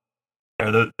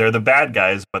 they're the bad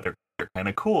guys, but they're kind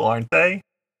of cool, aren't they?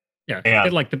 Yeah. And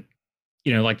It like the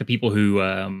like the people who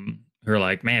are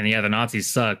like, man, yeah, the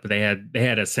Nazis suck, but they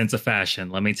had a sense of fashion.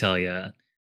 Let me tell you,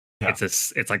 yeah,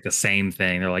 it's like the same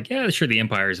thing. They're like, yeah, sure, the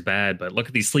Empire is bad, but look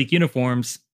at these sleek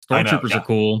uniforms. I know, Stormtroopers are yeah,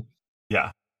 cool.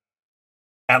 yeah.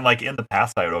 And like in the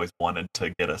past, I would always wanted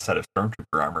to get a set of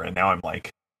Stormtrooper armor, and now I'm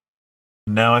like,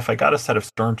 no, if I got a set of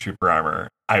Stormtrooper armor,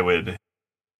 I would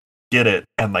get it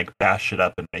and like bash it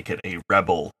up and make it a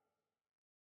rebel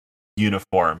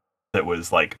uniform that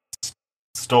was like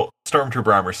Stormtrooper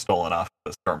armor stolen off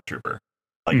of a Stormtrooper.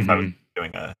 Like if I was Hmm.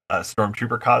 doing a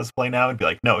Stormtrooper cosplay now, it'd be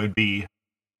like, no, it would be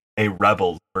a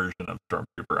rebel version of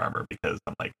Stormtrooper armor because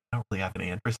I'm like, I don't really have any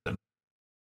interest in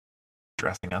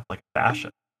dressing up like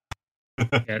fashion.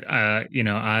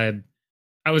 Yeah,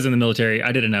 I was in the military.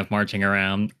 I did enough marching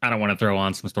around. I don't want to throw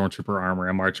on some Stormtrooper armor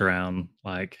and march around.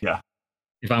 Like, Yeah.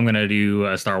 if I'm gonna do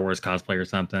a Star Wars cosplay or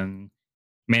something,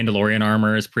 Mandalorian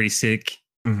armor is pretty sick.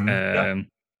 Yeah. Um,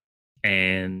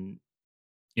 and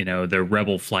the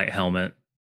Rebel flight helmet.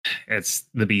 It's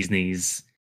the bee's knees,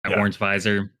 Yeah. orange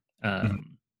visor. Mhm.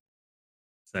 I'm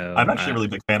So actually a really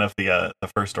big fan of the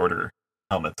First Order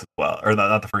helmets as well, or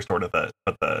not the First Order, but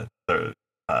the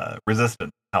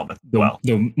Resistance helmets as the well.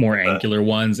 the more With the angular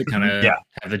ones that kind of yeah,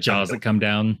 have the and jaws that come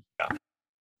down. yeah.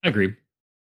 I agree.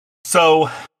 So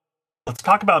let's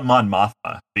talk about Mon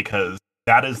Mothma because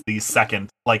that is the second.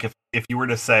 Like, if you were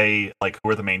to say like who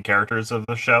are the main characters of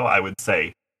the show, I would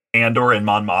say Andor and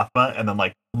Mon Mothma, and then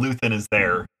like Luthen is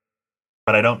there,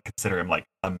 but I don't consider him like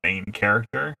a main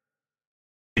character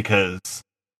because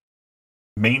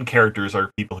main characters are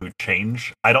people who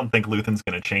change. I don't think Luthen's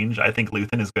going to change. I think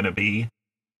Luthen is going to be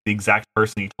the exact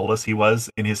person he told us he was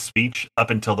in his speech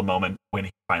up until the moment when he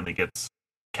finally gets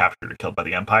captured or killed by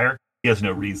the Empire. He has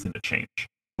no reason to change.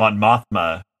 Mon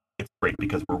Mothma, it's great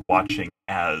because we're watching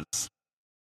as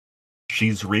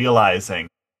she's realizing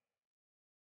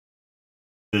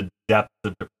the depth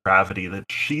of depravity that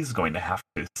she's going to have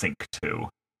to sink to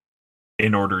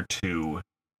in order to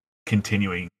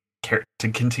continue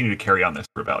to carry on this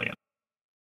rebellion.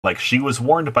 Like she was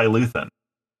warned by Luthen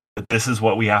that this is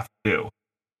what we have to do.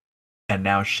 And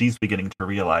now she's beginning to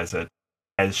realize it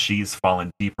as she's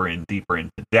fallen deeper and deeper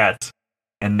into debt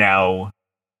and now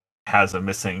has a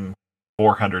missing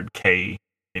 400K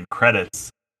in credits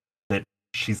that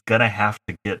she's going to have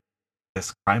to get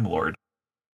this crime lord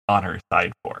on her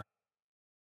side for.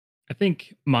 I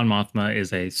think Mon Mothma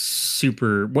is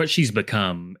what she's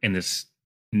become in this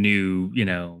new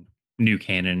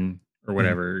canon or Mhm.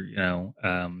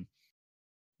 whatever,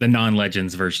 the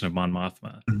non-legends version of Mon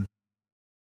Mothma. Mhm.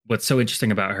 What's so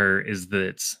interesting about her is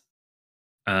that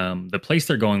the place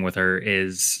they're going with her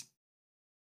is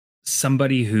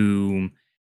somebody who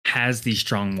has these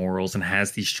strong morals and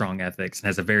has these strong ethics and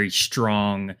has a very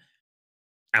strong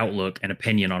outlook and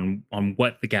opinion on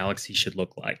what the galaxy should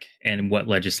look like and what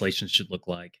legislation should look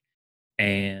like.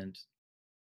 And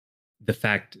the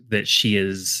fact that she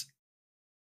has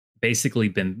basically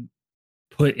been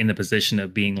put in the position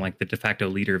of being like the de facto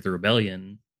leader of the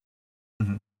rebellion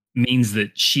Mhm. means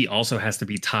that she also has to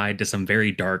be tied to some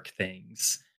very dark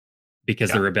things because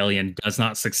Yeah. the rebellion does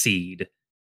not succeed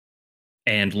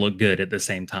and look good at the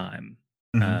same time.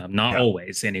 Mhm. Not Yeah.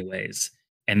 always, anyways.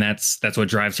 And that's what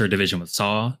drives her division with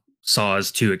Saw. Saw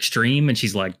is too extreme, and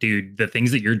she's like, dude, the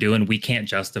things that you're doing, we can't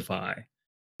justify.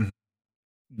 Mhm.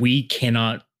 We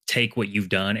cannot take what you've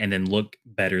done and then look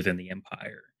better than the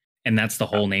Empire. And that's the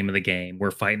Yeah. whole name of the game.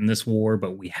 We're fighting this war,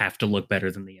 but we have to look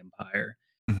better than the Empire.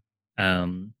 Mhm.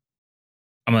 Um,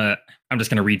 I'm just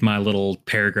gonna read my little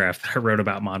paragraph that I wrote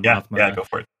about Mon Yeah. Yeah. Mothma. Go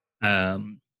for it.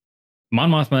 Um, Mon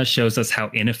Mothma shows us how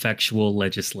ineffectual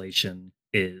legislation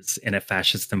is in a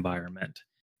fascist environment,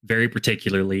 very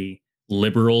particularly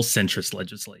liberal centrist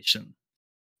legislation.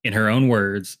 In her own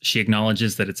words, she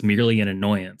acknowledges that it's merely an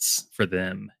annoyance for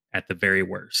them at the very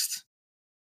worst.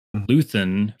 Mhm.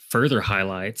 Luthen further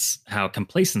highlights how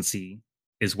complacency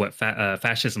is what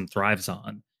fascism thrives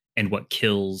on and what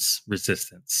kills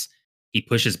resistance. He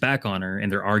pushes back on her in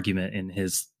their argument in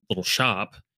his little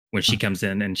shop when she Mhm. comes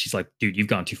in and she's like, dude, you've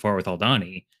gone too far with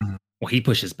Aldani. Mhm. Well, he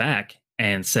pushes back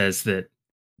and says that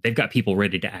they've got people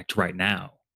ready to act right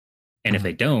now. And if Mhm.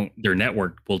 they don't, their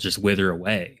network will just wither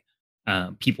away.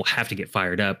 People have to get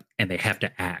fired up and they have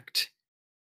to act,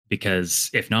 because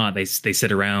if not, they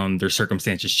sit around, their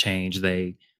circumstances change,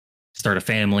 they start a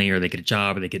family or they get a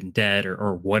job or they get in debt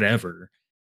or whatever,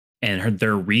 and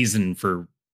their reason for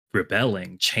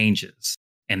rebelling changes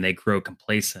and they grow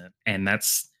complacent. And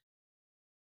that's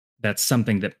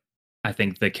something that I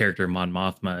think the character Mon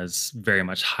Mothma is very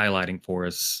much highlighting for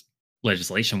us,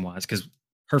 legislation wise, because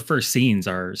her first scenes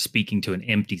are speaking to an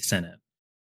empty Senate.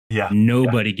 Yeah. Yeah.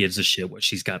 Nobody gives a shit what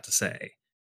she's got to say,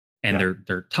 and Yeah.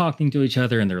 they're talking to each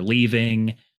other and they're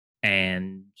leaving,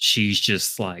 and she's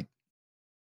just like,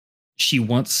 she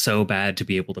wants so bad to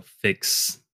be able to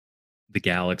fix the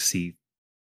galaxy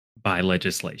by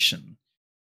legislation.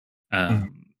 Mhm.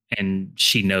 um, and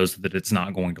she knows that it's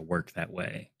not going to work that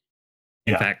way.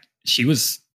 In Yeah. fact, she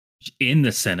was in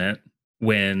the Senate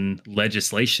when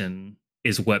legislation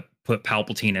is what put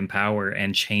Palpatine in power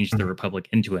and changed the Mhm. Republic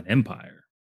into an empire.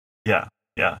 Yeah.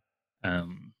 Yeah.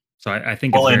 So I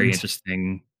think it's Well, very and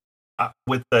interesting.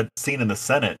 with the scene in the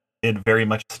Senate, it very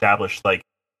much established, like,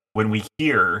 when we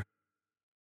hear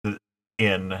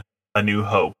in A New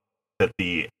Hope that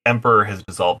the Emperor has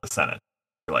dissolved the Senate,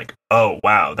 we're like, oh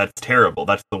wow, that's terrible.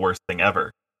 That's the worst thing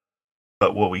ever.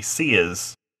 But what we see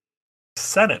is the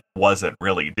Senate wasn't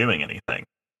really doing anything.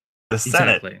 The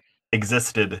Senate Exactly.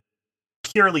 existed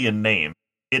purely in name.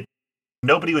 It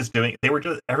Nobody was doing. They were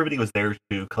just Everybody was there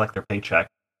to collect their paycheck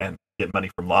and get money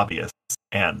from lobbyists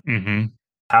and Hmm.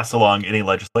 pass along any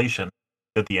legislation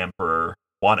that the emperor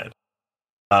wanted.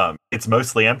 It's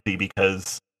mostly empty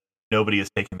because nobody is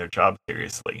taking their job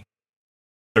seriously.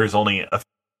 There's only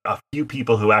a few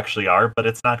people who actually are, but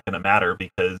it's not going to matter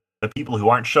because the people who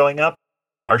aren't showing up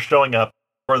are showing up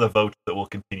for the votes that will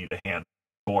continue to hand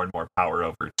more and more power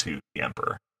over to the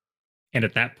emperor. And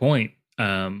at that point,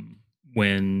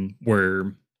 when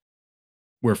we're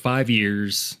 5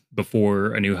 years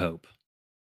before A New Hope,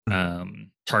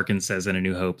 Mhm. Tarkin says in A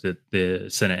New Hope that the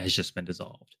Senate has just been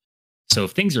dissolved. So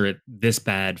if things are at this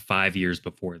bad 5 years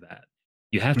before that,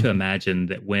 you have to Mhm. imagine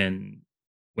that when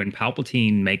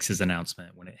Palpatine makes his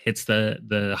announcement, when it hits the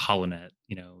holonet,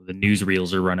 the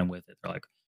newsreels are running with it. They're like,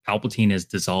 Palpatine has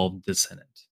dissolved the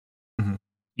Senate. Mhm.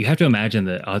 You have to imagine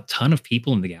that a ton of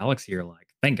people in the galaxy are like,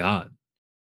 thank God.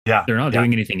 Yeah, They're not yeah,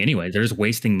 doing anything anyway. They're just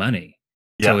wasting money.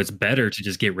 So yeah, it's better to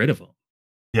just get rid of them.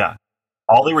 yeah.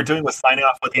 All they were doing was signing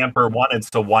off what the emperor wanted,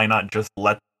 so why not just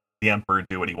let the emperor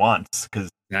do what he wants? Because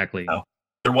Exactly.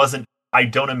 there wasn't. I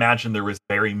don't imagine there was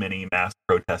very many mass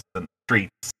protests in the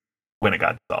streets when it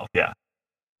got dissolved. Yeah.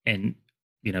 And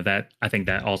that, I think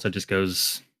that also just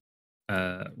goes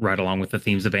right along with the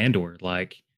themes of Andor.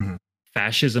 Like, Mhm.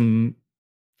 fascism,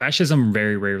 fascism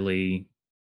very rarely,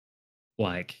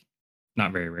 like,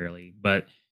 not very rarely, but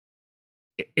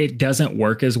it doesn't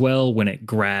work as well when it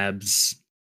grabs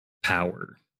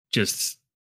power. Just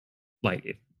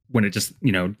when it just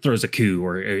throws a coup,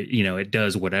 or it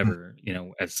does Mhm. whatever,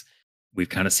 as we've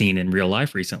kind of seen in real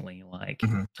life recently. Like,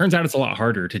 Mhm. turns out it's a lot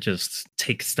harder to just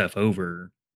take stuff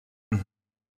over. Mhm.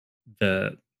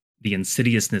 The the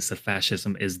insidiousness of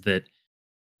fascism is that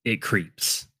it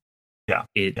creeps. Yeah.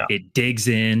 It Yeah. it digs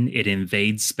in, it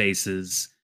invades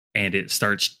spaces, and it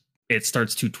starts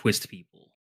to twist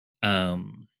people.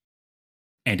 Um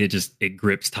and it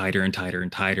grips tighter and tighter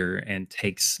and tighter and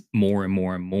takes more and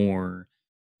more and more,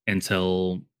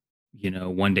 until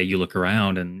one day you look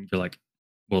around and you're like,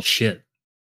 well, shit,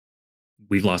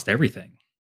 we've lost everything.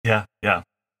 Yeah. Yeah.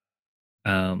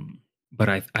 But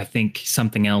I think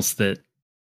something else that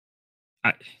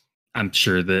I I'm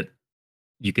sure that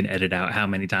you can edit out how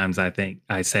many times I think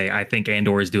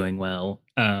Andor is doing well.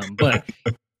 But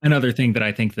another thing that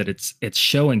I think that it's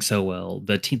showing so well,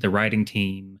 the writing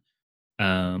team,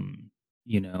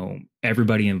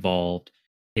 everybody involved,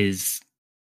 is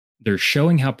they're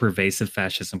showing how pervasive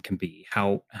fascism can be,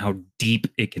 how deep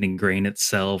it can ingrain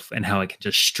itself, and how it can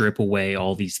just strip away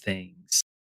all these things.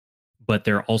 But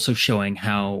they're also showing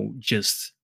how,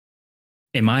 just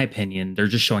in my opinion, they're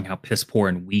just showing how piss poor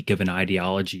and weak of an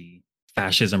ideology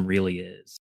fascism really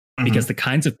is. Mhm. Because the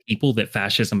kinds of people that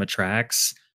fascism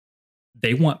attracts,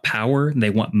 they want power and they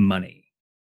want money.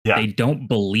 Yeah. They don't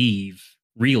believe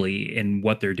really in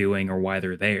what they're doing or why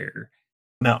they're there.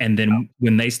 No. And then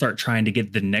when they start trying to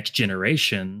get the next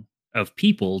generation of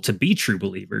people to be true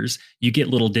believers, you get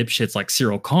little dipshits like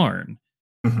Cyril Karn,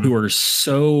 Mhm. who are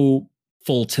so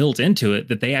full tilt into it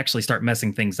that they actually start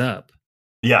messing things up.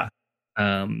 Yeah.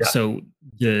 Yeah. So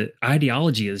the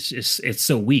ideology is just, it's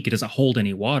so weak, it doesn't hold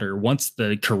any water. Once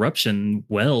the corruption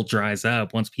well dries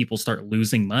up, once people start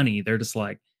losing money, they're just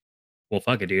like, well,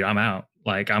 fuck it, dude, I'm out.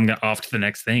 Like, off to the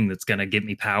next thing that's gonna get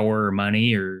me power or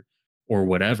money, or or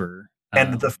whatever.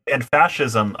 And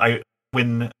fascism.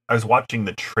 When I was watching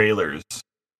the trailers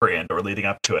for Andor leading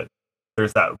up to it,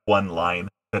 there's that one line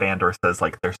that Andor says,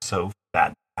 like, they're so fat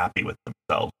and happy with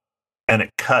themselves, and it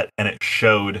cut and it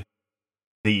showed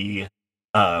the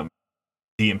um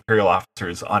the Imperial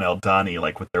officers on Eldani,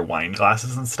 like with their wine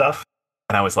glasses and stuff,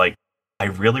 and I was like, I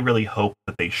really, really hope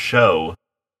that they show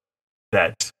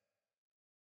that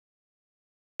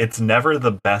it's never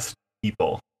the best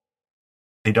people.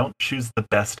 They don't choose the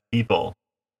best people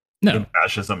in No,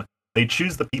 fascism. They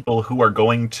choose the people who are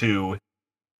going to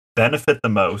benefit the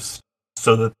most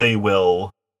so that they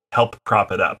will help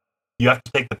prop it up. You have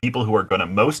to take the people who are going to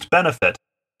most benefit.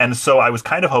 And so I was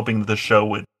kind of hoping that the show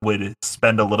would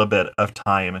spend a little bit of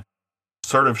time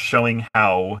sort of showing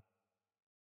how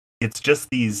it's just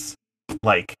these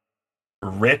like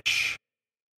rich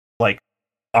like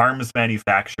arms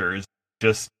manufacturers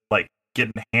just like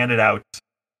getting handed out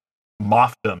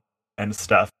moffdom and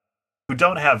stuff who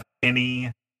don't have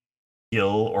any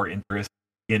skill or interest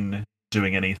in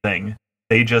doing anything.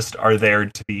 They just are there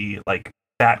to be like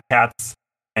fat cats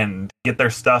and get their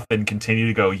stuff and continue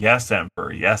to go, yes,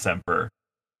 Emperor, yes, Emperor.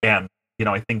 And,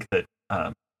 I think that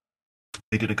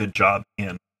they did a good job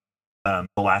in The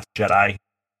Last Jedi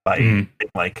by being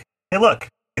like, hey, look,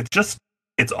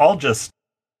 it's all just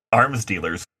arms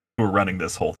dealers who are running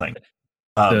this whole thing.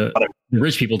 the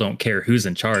rich people don't care who's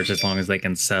in charge as long as they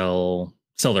can sell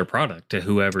their product to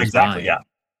whoever's exactly, buying.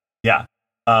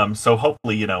 yeah. So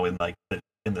hopefully, in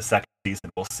the second season,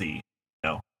 we'll see,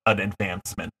 an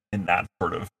advancement in that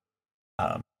sort of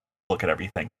look at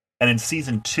everything. And in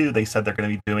season 2, they said they're going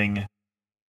to be doing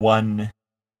one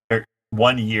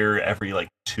year every like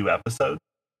 2 episodes,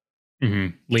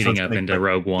 leading up into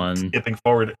Rogue One. Skipping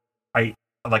forward, I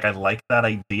like that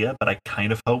idea, but I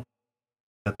kind of hope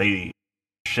that they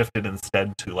shifted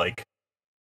instead to like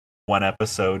one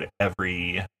episode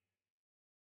every,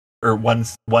 or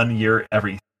one year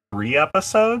every 3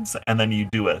 episodes, and then you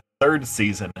do a third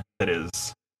season that is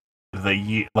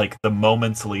the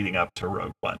moments leading up to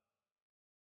Rogue One.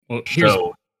 Well,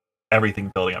 so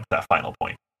everything building up to that final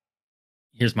point.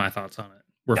 Here's my thoughts on it.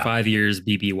 We're 5 years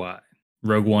BBY.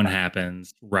 Rogue One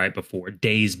happens right before,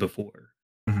 days before.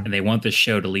 And they want the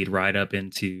show to lead right up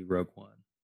into Rogue One.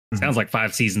 Sounds like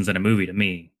 5 seasons in a movie to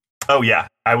me. Oh yeah,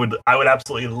 I would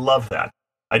absolutely love that.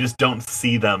 I just don't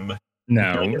see them.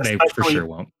 No, they for sure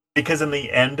won't. Because in the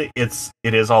end, it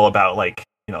is all about like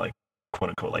quote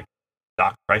unquote like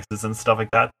stock prices and stuff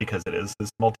like that, because it is this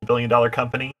multi-billion-dollar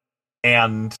company,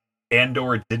 and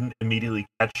Andor didn't immediately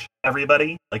catch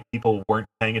everybody. Like, people weren't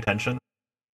paying attention.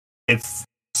 It's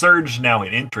surged now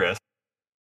in interest,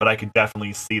 but I could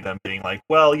definitely see them being like,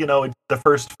 well, the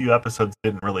first few episodes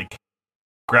didn't really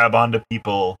grab onto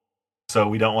people, so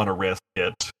we don't want to risk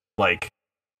it like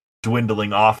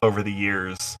dwindling off over the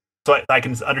years. So I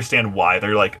can understand why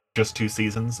they're like just 2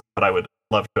 seasons, but I would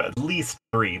love to at least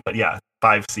 3. But yeah,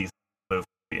 5 seasons would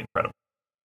be incredible.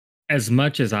 As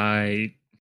much as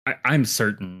I'm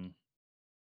certain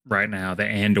right now that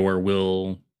Andor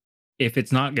will, if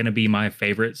it's not going to be my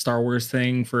favorite Star Wars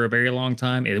thing for a very long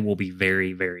time, it will be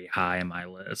very, very high in my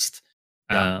list.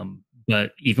 Yeah.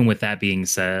 But even with that being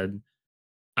said,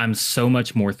 I'm so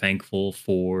much more thankful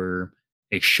for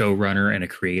a showrunner and a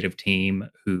creative team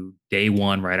who day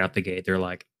one, right out the gate, they're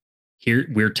like, here,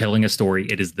 we're telling a story.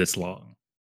 It is this long.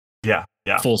 Yeah.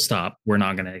 Full stop. We're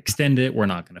not going to extend it. We're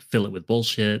not going to fill it with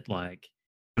bullshit. Like,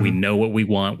 we know what we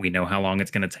want. We know how long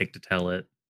it's going to take to tell it.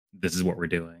 This is what we're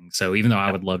doing. So even though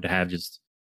I would love to have just,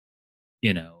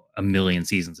 a million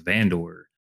seasons of Andor,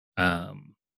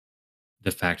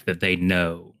 the fact that they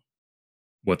know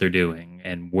what they're doing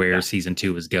and where season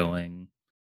 2 is going,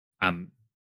 I'm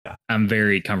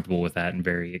very comfortable with that and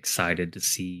very excited to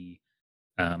see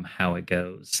how it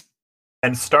goes.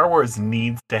 And Star Wars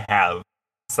needs to have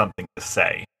something to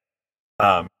say.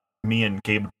 Me and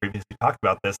Gabe previously talked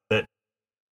about this, that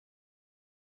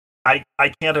I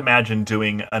can't imagine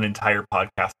doing an entire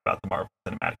podcast about the Marvel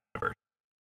Cinematic Universe.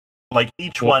 Like,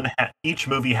 each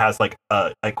movie has like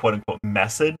a quote unquote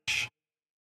message.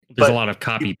 There's a lot of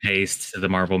copy paste to the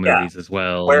Marvel movies as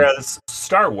well. Whereas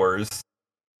Star Wars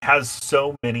has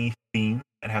so many themes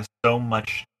and has so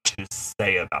much to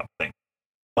say about things.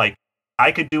 Like,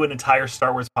 I could do an entire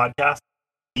Star Wars podcast,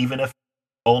 even if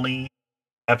only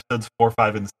episodes 4,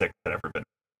 5, and 6 had ever been.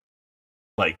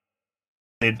 Like,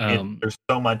 there's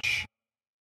so much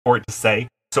for it to say.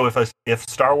 So if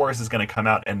Star Wars is going to come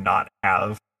out and not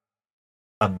have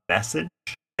a message,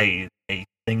 a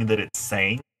thing that it's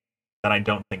saying, then I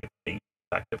don't think it's being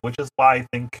effective. Which is why I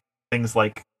think things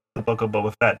like the Book of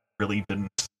Boba Fett really didn't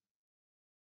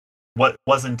what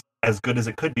wasn't as good as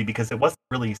it could be because it wasn't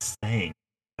really saying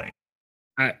anything.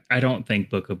 I don't think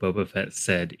Book of Boba Fett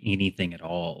said anything at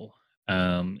all.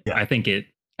 Yeah. I think it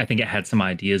had some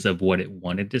ideas of what it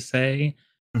wanted to say,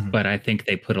 Mhm. but I think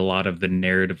they put a lot of the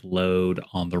narrative load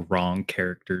on the wrong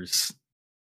characters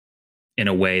in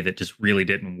a way that just really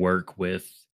didn't work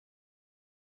with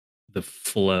the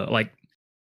flow. Like,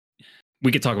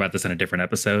 we could talk about this in a different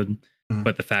episode, Mhm.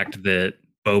 but the fact that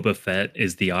Boba Fett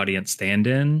is the audience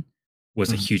stand-in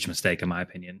was a Mhm. huge mistake in my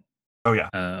opinion. Oh yeah.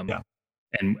 Yeah.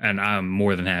 Um, and I'm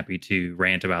more than happy to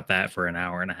rant about that for an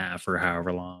hour and a half or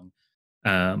however long.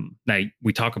 Now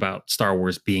we talk about Star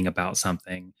Wars being about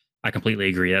something. I completely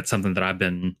agree. That's something that I've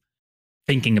been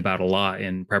thinking about a lot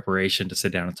in preparation to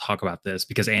sit down and talk about this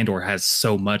because Andor has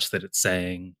so much that it's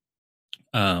saying.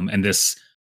 And this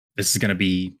is going to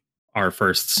be our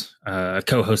first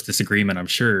co-host disagreement, I'm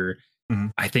sure.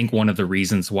 Mhm. I think one of the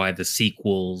reasons why the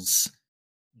sequels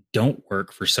don't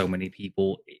work for so many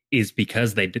people is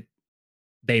because they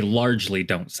largely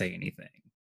don't say anything.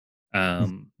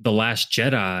 Mhm. The Last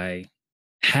Jedi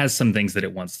has some things that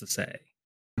it wants to say,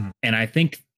 Mhm. and I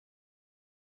think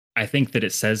that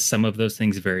it says some of those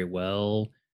things very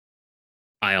well.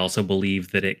 I also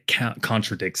believe that it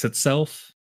contradicts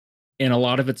itself in a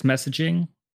lot of its messaging.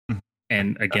 Mhm.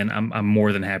 And again, I'm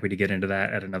more than happy to get into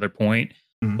that at another point.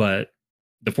 Mhm. But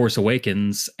The Force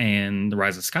Awakens and The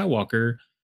Rise of Skywalker,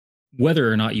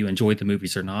 whether or not you enjoyed the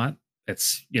movies or not,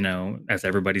 it's, as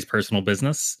everybody's personal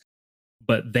business.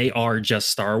 But they are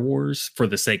just Star Wars for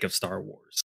the sake of Star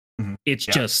Wars. Mhm. It's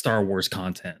Yeah. just Star Wars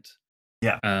content.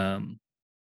 Yeah. Um,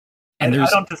 and I there's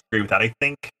don't disagree with that. I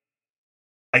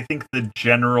think the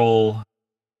general,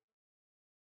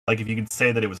 like, if you could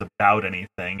say that it was about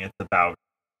anything, it's about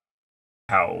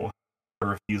how the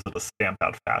refusal to stamp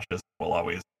out fascism will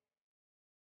always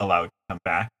allow it to come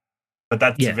back. But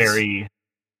that's yes, very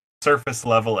surface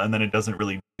level, and then it doesn't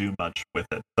really do much with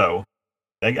it. So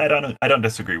I don't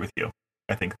disagree with you.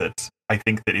 I think that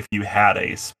if you had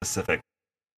a specific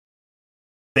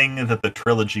thing that the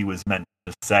trilogy was meant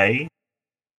to say,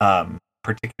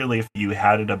 particularly if you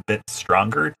had it a bit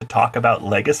stronger to talk about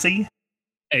legacy,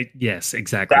 yes,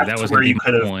 exactly. That that's was going where to be you my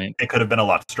could have point. it could have been a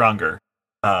lot stronger.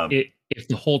 Um, If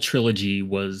the whole trilogy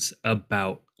was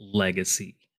about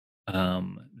legacy,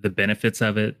 the benefits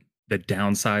of it, the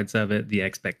downsides of it, the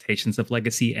expectations of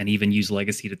legacy, and even use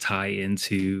legacy to tie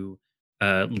into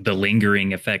the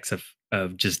lingering effects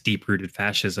of just deep rooted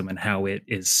fascism and how it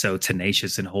is so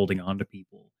tenacious in holding on to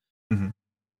people. mhm,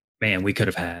 Man, we could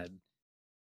have had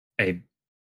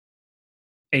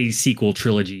a sequel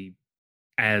trilogy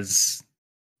as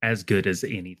good as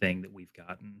anything that we've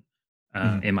gotten,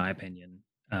 mhm, in my opinion.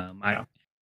 I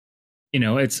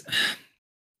yeah,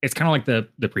 it's kind of like the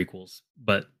prequels,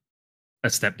 but a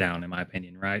step down in my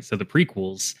opinion, right? So the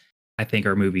prequels, I think,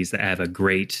 are movies that have a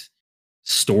great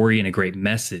story and a great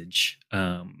message,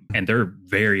 and they're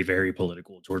very, very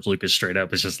political. George Lucas straight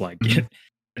up is just like, mhm,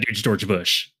 dude's George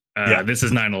Bush. yeah, This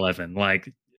is 9/11.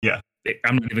 Like, yeah,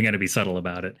 I'm not even going to be subtle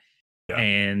about it. yeah,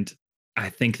 And I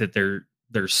think that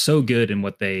they're so good in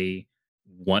what they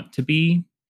want to be.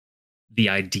 The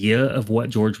idea of what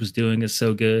George was doing is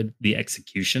so good. The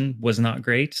execution was not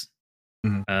great,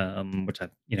 mhm, which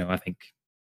I think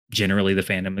generally the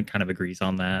fandom kind of agrees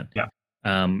on that. yeah,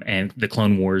 And the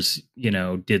Clone Wars,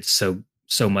 did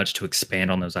so much to expand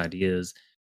on those ideas,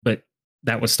 but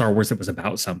that was Star Wars that was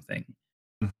about something.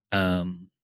 mhm, Um,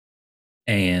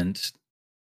 and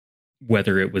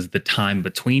whether it was the time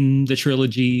between the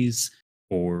trilogies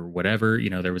or whatever,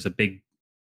 there was a big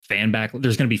there's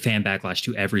going to be fan backlash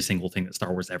to every single thing that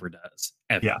Star Wars ever does,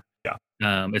 yeah, ever.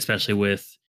 yeah, Especially with,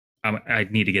 I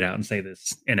need to get out and say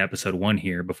this in episode 1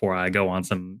 here before I go on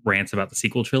some rants about the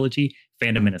sequel trilogy.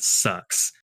 Phantom mhm, Menace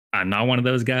sucks. I'm not one of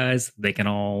those guys. They can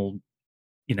all,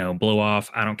 blow off.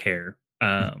 I don't care.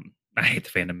 mhm, I hate the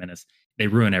Phantom Menace. They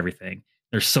ruin everything.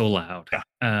 They're so loud. yeah,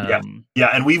 yes, Um, yeah,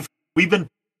 and we've been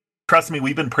trust me,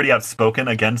 we've been pretty outspoken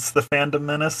against the fandom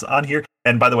menace on here.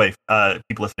 And by the way,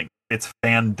 people listening, it's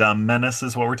fandom menace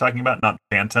is what we're talking about, not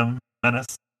phantom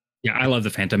menace. yeah, I love the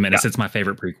Phantom Yeah, Menace. It's my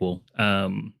favorite prequel.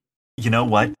 you know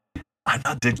what? I'm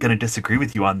not going to disagree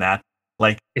with you on that.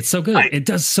 Like, It's so good. I It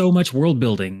does so much world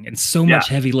building and so yeah, much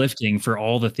heavy lifting for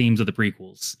all the themes of the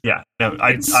prequels. yeah, no,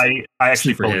 It's I actually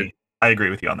sleeper hit. fully I agree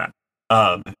with you on that.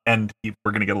 And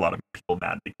we're going to get a lot of people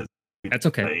mad because we That's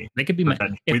didn't okay. say They could be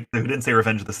revenge. if We didn't say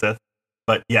Revenge of the Sith,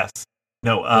 but yes,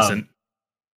 no, listen.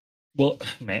 Well,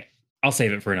 man, I'll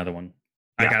save it for another one.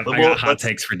 I yeah, got but I got hot let's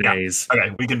takes for yeah, days.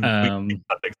 okay, we can Um,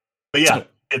 cut things. But yeah, so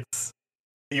it's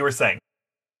you were saying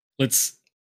let's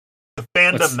the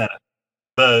fandom let's menace.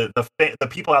 The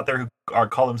people out there who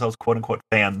call themselves quote unquote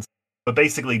fans but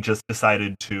basically just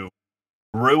decided to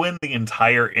ruin the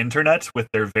entire internet with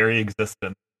their very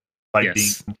existence by being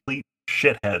Yes. complete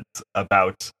shitheads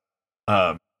about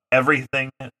um, everything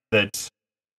that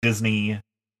Disney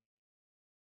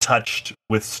touched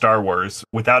with Star Wars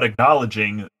without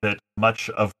acknowledging that much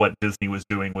of what Disney was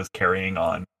doing was carrying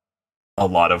on a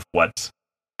lot of what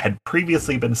had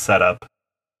previously been set up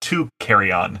to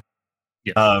carry on.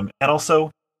 Yes. And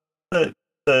also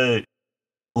the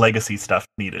legacy stuff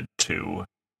needed to.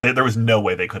 There was no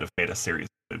way they could have made a series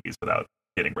of movies without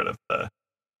getting rid of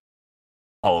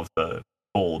all of the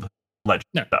old legend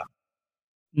No. stuff.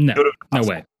 It No. would have been No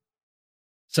possible. way.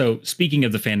 So speaking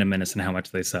of the Phantom Menace and how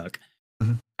much they suck,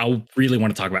 Mhm. I really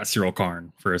want to talk about Cyril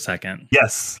Karn for a second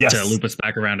Yes, to yes, loop us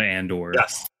back around to Andor.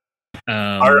 yes.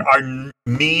 Um, Our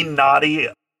mean, naughty,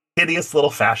 hideous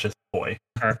little fascist boy.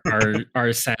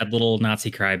 our sad little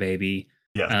Nazi crybaby.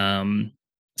 Yes. Um,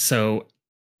 so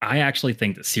I actually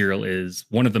think that Cyril is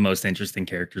one of the most interesting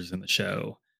characters in the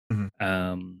show.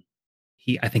 Mhm.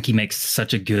 I think he makes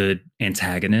such a good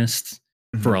antagonist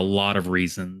Mhm. for a lot of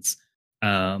reasons.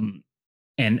 Um,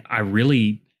 and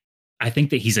I think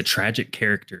that he's a tragic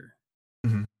character,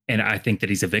 Mhm. and I think that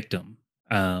he's a victim.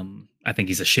 I think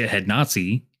he's a shithead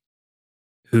Nazi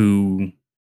who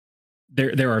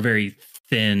there are very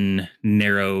thin,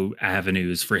 narrow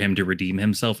avenues for him to redeem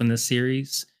himself in this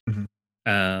series. Mhm.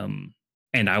 Um,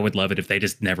 and I would love it if they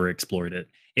just never explored it.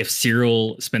 If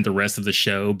Cyril spent the rest of the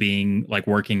show being like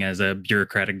working as a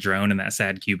bureaucratic drone in that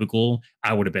sad cubicle,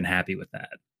 I would have been happy with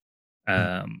that.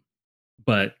 Mhm.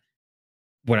 But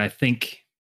what I think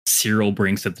Cyril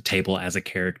brings to the table as a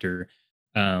character,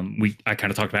 I kind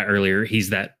of talked about earlier. He's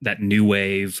that new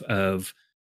wave of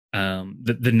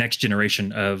the next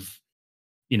generation of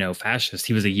fascist.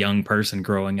 He was a young person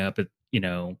growing up at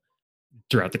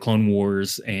throughout the Clone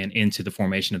Wars and into the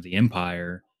formation of the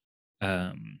Empire.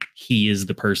 He is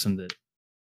the person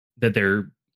that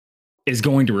there is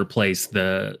going to replace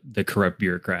the corrupt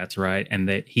bureaucrats, right? And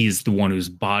that he's the one who's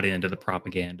bought into the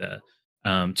propaganda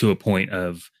to a point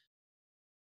of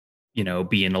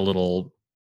being a little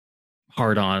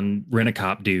hard on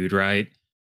rent-a-cop dude, right?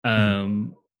 Mhm.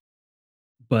 Um,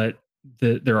 but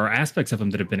there are aspects of him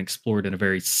that have been explored in a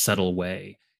very subtle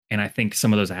way, and I think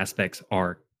some of those aspects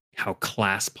are how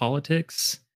class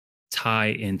politics tie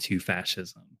into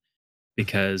fascism.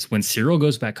 Because when Cyril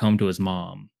goes back home to his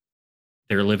mom,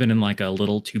 they're living in like a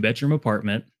little two-bedroom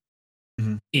apartment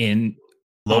Mhm. in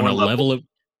on Lower level.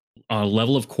 a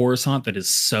level of Coruscant that is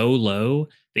so low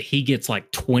that he gets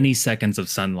like 20 seconds of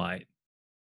sunlight,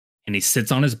 and he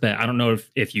sits on his bed. I don't know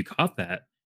if you caught that,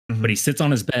 but Mhm. he sits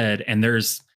on his bed, and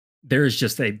there's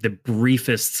just the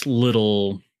briefest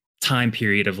little time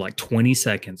period of like 20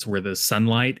 seconds where the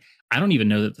sunlight, I don't even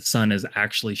know that the sun is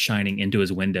actually shining into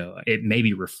his window. It may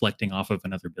be reflecting off of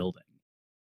another building.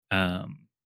 Um,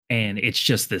 and it's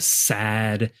just this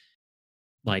sad,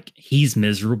 like he's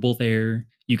miserable there.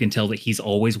 You can tell that he's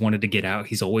always wanted to get out.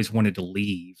 He's always wanted to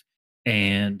leave.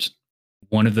 And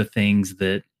one of the things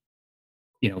that,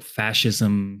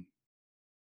 fascism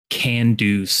can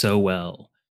do so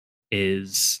well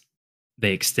is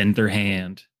they extend their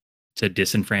hand to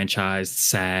disenfranchised,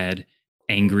 sad,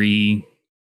 angry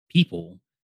people.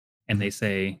 And Mhm. they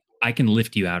say, I can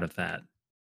lift you out of that.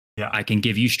 Yeah. I can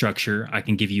give you structure. I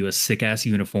can give you a sick ass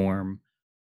uniform.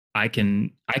 I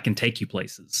can take you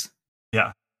places.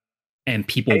 Yeah. And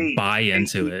people Hey, buy hey,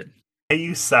 into it. hey,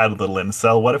 you sad little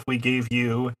incel. What if we gave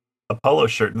you a polo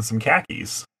shirt and some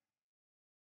khakis?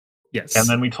 And Yes.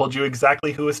 then we told you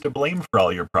exactly who is to blame for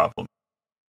all your problems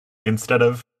instead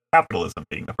of capitalism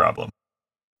being the problem.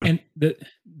 And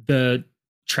the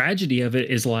tragedy of it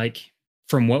is like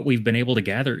from what we've been able to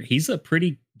gather, he's a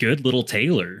pretty good little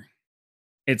tailor.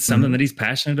 It's something Mhm. that he's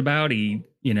passionate about. He,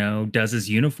 does his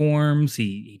uniforms,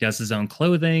 he does his own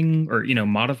clothing or,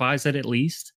 modifies it at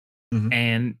least. Mhm.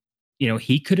 And,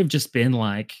 he could have just been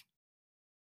like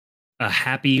a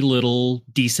happy little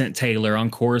decent tailor on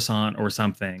Coruscant or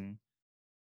something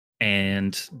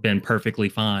and been perfectly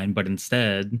fine. But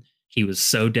instead, he was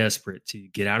so desperate to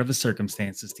get out of his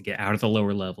circumstances, to get out of the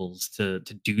lower levels, to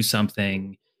do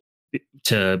something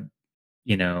to,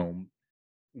 you know,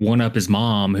 one up his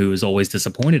mom who was always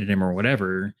disappointed in him or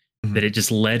whatever, Mhm. that it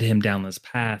just led him down this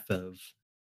path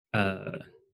uh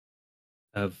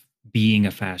of being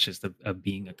a fascist, of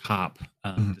being a cop,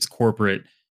 Mhm. this corporate,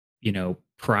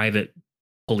 private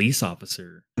police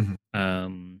officer, Mhm.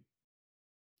 um,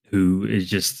 who is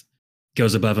just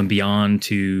goes above and beyond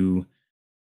to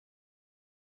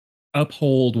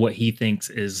uphold what he thinks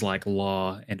is like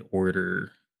law and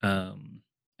order.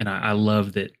 And I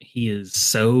love that he is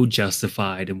so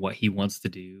justified in what he wants to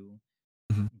do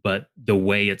Mhm. but the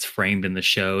way it's framed in the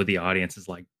show, the audience is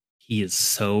like, he is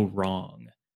so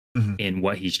wrong Mhm. in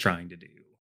what he's trying to do. And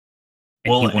he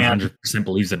Well, and 100%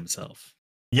 believes in himself.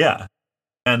 yeah,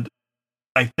 and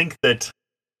I think that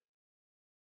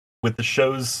with the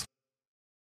show's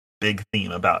big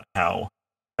theme about how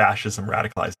fascism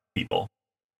radicalizes people,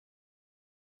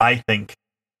 I think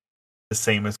the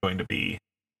same is going to be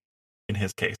in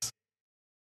his case.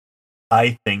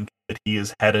 I think that he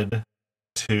is headed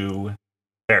to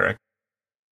Barrack,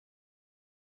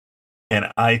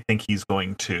 and I think he's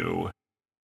going to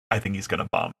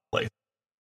bomb the place.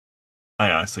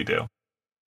 I honestly do.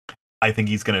 I think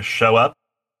he's going to show up.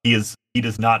 He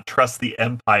does not trust the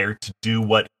Empire to do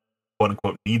what quote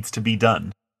unquote needs to be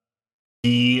done.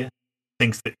 He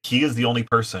thinks that he is the only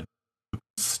person who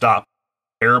can stop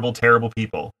terrible, terrible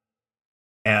people.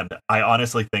 And I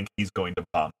honestly think he's going to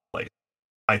bomb the place.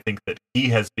 I think that he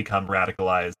has become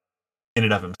radicalized in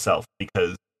and of himself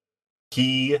because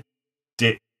he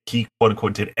he quote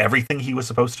unquote did everything he was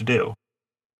supposed to do,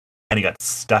 and he got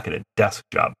stuck at a desk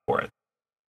job for it,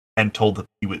 and told that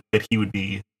he would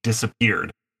be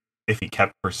disappeared if he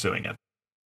kept pursuing it.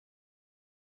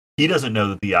 He doesn't know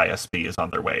that the ISB is on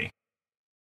their way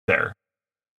there.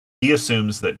 He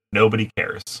assumes that nobody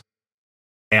cares,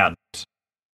 and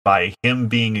by him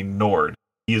being ignored,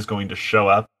 he is going to show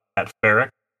up at Ferric,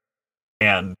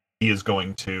 and he is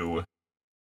going to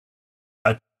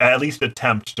at least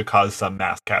attempt to cause some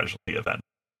mass casualty event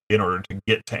in order to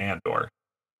get to Andor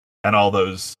and all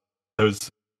those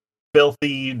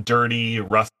filthy, dirty,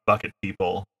 rust bucket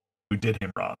people who did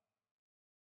him wrong. I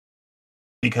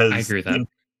Because agree with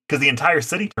that. the entire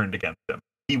city turned against him.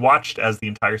 He watched as the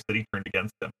entire city turned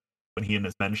against him when he and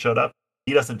his men showed up.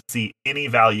 He doesn't see any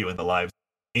value in the lives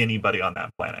of anybody on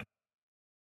that planet.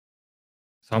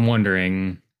 So I'm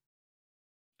wondering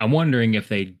if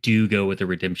they do go with the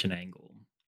redemption angle.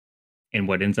 And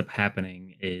what ends up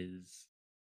happening is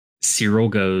Cyril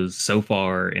goes so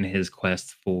far in his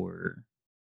quest for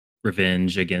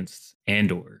revenge against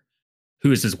Andor,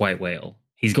 who is his white whale.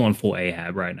 He's going full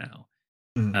Ahab right now.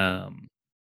 Mhm.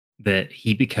 That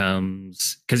he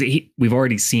becomes, because we've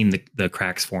already seen the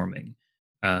cracks forming,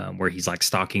 where he's like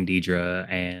stalking Deidre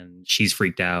and she's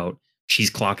freaked out. She's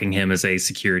clocking him as a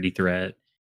security threat.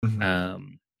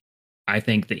 Mhm. I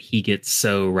think that he gets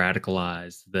so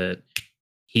radicalized that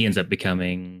he ends up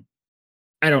becoming.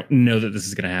 I don't know that this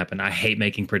is going to happen. I hate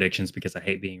making predictions because I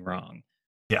hate being wrong.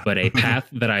 Yeah. But a path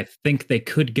that I think they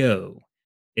could go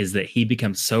is that he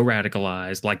becomes so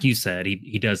radicalized, like you said,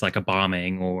 he does like a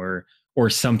bombing or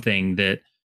something that,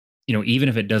 even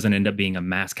if it doesn't end up being a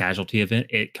mass casualty event,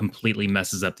 it completely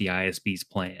messes up the ISB's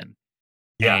plan.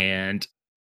 Yeah. And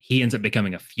he ends up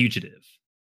becoming a fugitive.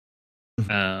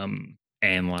 Mhm.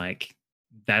 And like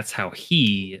that's how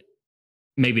he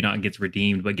maybe not gets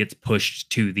redeemed, but gets pushed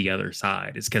to the other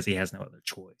side is because he has no other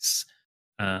choice.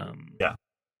 Yeah.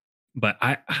 But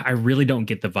I really don't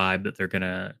get the vibe that they're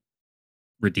gonna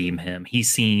redeem him. He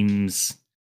seems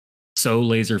so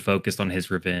laser focused on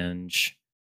his revenge.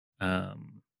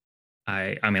 Um,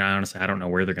 I mean, I honestly I don't know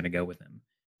where they're gonna go with him,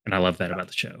 and I love that Yeah. about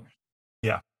the show.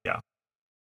 Yeah. Yeah.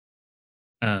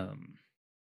 Um,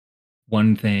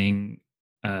 one thing,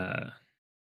 uh,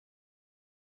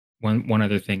 one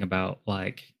other thing about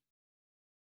like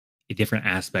a different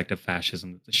aspect of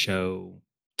fascism that the show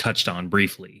touched on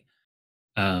briefly.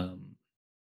 Um,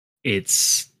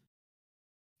 it's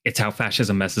it's how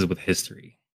fascism messes with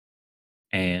history,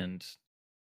 and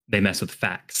they mess with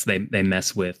facts. They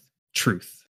mess with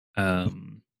truth.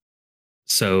 Um,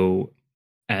 so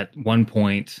at one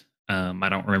point, I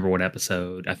don't remember what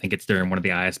episode. I think it's during one of the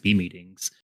ISB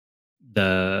meetings.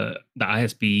 The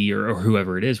ISB or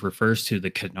whoever it is refers to the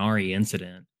Canary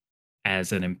incident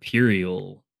as an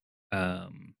imperial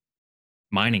um,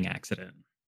 mining accident.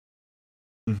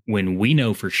 Mhm. When we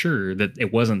know for sure that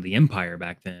it wasn't the Empire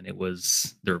back then, it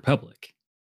was the Republic.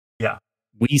 Yeah.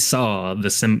 We saw the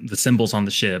symbols on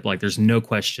the ship. Like, there's no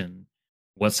question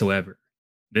whatsoever.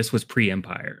 This was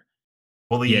pre-Empire.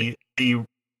 Well, Yet, the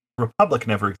Republic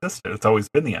never existed. It's always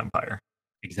been the Empire.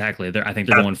 exactly. I think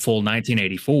they're That, going full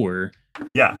 1984,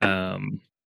 yeah.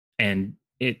 and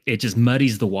it just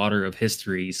muddies the water of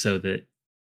history so that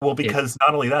Well, it. because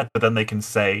not only that, but then they can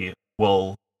say,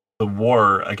 well, the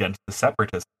war against the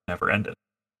Separatists never ended.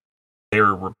 They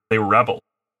were rebels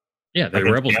Yeah, they're against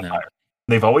the rebels now. Empire.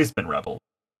 They've always been rebels.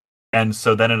 And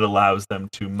so then it allows them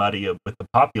to muddy it with the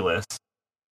populace.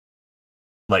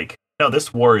 Like, no,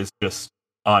 this war is just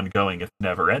ongoing. It's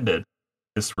never ended.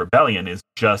 This rebellion is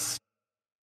just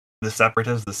the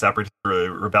Separatists. The Separatist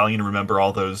rebellion. Remember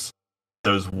all those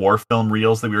war film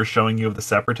reels that we were showing you of the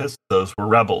Separatists? Those were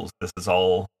rebels. This is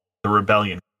all the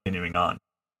rebellion continuing on.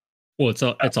 Well,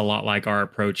 it's a lot like our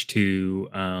approach to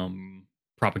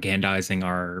propagandizing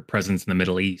our presence in the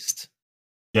Middle East.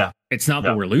 Yeah, It's not that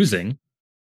yeah. we're losing.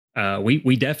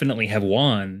 We definitely have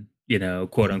won,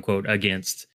 quote Mhm. unquote,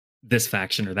 against this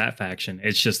faction or that faction.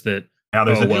 It's just that, Now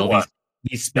there's oh a new well, one.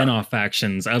 these Yeah. spin-off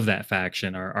factions of that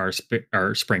faction are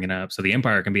springing up. So the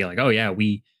Empire can be like, oh yeah,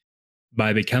 we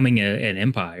by becoming an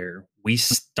empire, we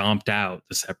stomped out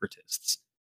the separatists.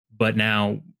 But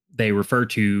now they refer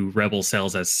to rebel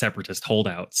cells as separatist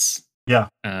holdouts Yeah.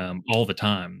 all the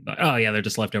time. Like, oh yeah, they're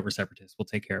just leftover separatists. We'll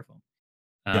take care of them.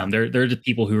 Yeah. They're just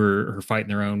people who are fighting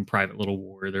their own private little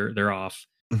war. They're off.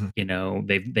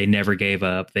 Mhm. They never gave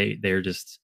up. They're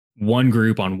just one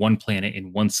group on one planet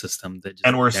in one system that just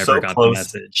And we're never so got the close.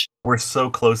 message. We're so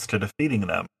close to defeating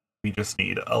them. We just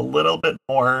need a little bit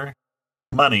more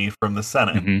money from the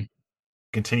Senate. Hmm.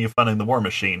 Continue funding the war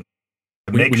machine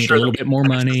to We make need a sure that little we bit can more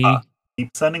finish this off. money.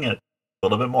 Keep sending it a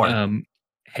little bit more. Um,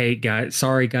 hey guys,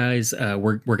 sorry guys,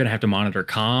 we're gonna have to monitor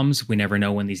comms. We never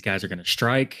know when these guys are gonna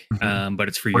strike. Mhm. But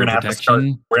it's for We're your gonna have to start.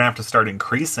 protection. We're gonna have to start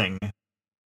increasing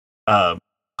uh,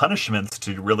 punishments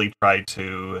to really try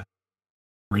to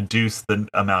reduce the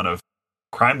amount of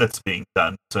crime that's being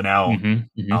done. So now, Hmm.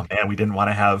 Hmm. oh man, we didn't want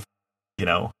to have, you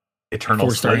know, eternal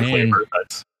Forced our slave hand. labor,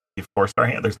 but we forced our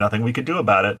hand. There's nothing we could do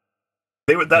about it.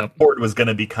 That Yep. board was going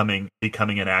to becoming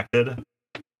enacted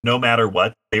no matter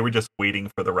what. They were just waiting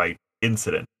for the right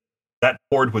incident. That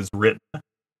board was written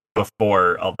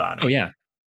before Oh Aldani. yeah.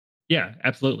 Yeah,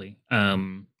 absolutely.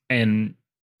 And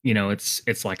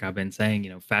it's like I've been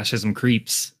saying, fascism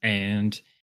creeps, and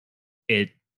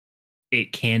it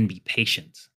it can be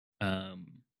patient. Um,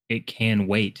 it can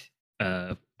wait,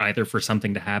 either for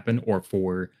something to happen or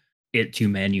for it to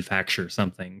manufacture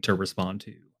something to respond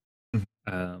to,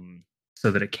 Mhm.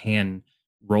 so that it can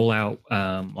roll out.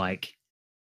 Like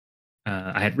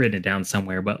I had written it down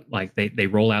somewhere, but like they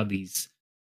roll out these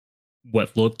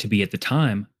what looked to be at the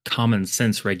time common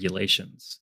sense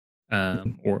regulations,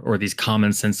 or these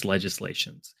common sense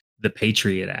legislations, the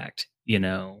Patriot Act,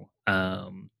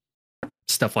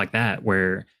 stuff like that,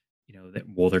 where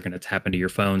they're going to tap into your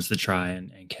phones to try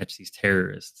and catch these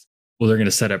terrorists. Well, they're going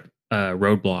to set up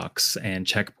roadblocks and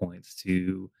checkpoints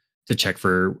to check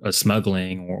for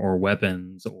smuggling or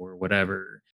weapons or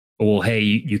whatever. Well, hey,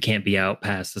 you can't be out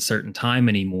past a certain time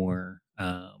anymore.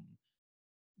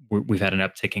 We've had an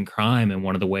uptick in crime, and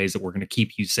one of the ways that we're going to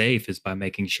keep you safe is by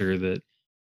making sure that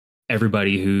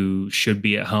everybody who should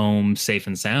be at home safe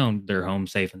and sound, they're home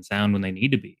safe and sound when they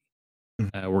need to be.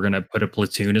 Mhm. We're going to put a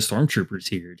platoon of stormtroopers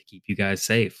here to keep you guys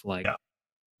safe. Like, Yeah.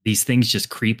 these things just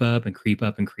creep up and creep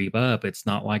up and creep up. It's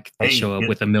not like they Hey, show up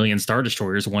with a million star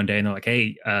destroyers one day and they're like,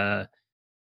 hey,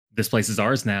 this place is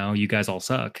ours now. You guys all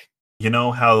suck. you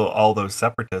know how all those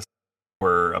separatists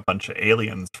were a bunch of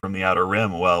aliens from the Outer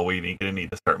Rim? Well, gonna need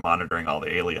to start monitoring all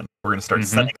the aliens. We're gonna start Hmm.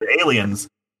 sending the aliens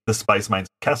the spice mines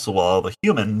of Kessel, while all the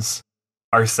humans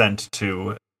are sent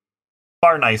to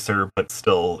far nicer but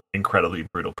still incredibly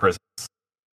brutal prisons.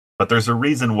 But there's a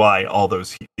reason why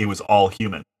it was all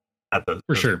human at For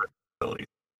those sure. prison facilities.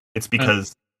 It's Uh,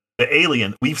 because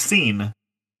we've seen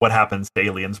what happens to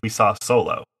aliens. We saw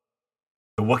Solo.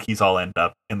 The Wookiees all end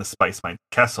up in the spice mine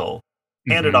Kessel,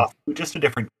 handed mhm. off to just a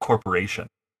different corporation.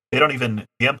 The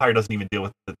Empire doesn't even deal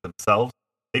with it themselves.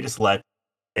 They just let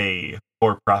a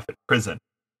for-profit prison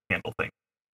handle things.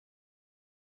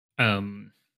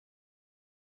 um,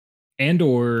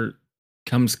 Andor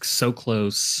comes so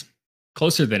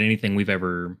closer than anything we've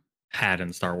ever had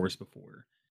in Star Wars before,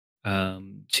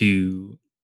 to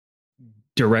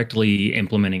directly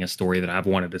implementing a story that I've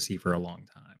wanted to see for a long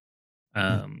time.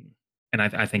 Mm, And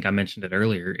I think I mentioned it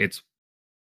earlier.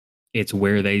 It's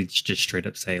where they just straight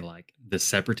up say like the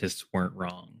separatists weren't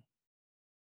wrong.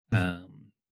 mm,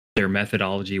 Um, their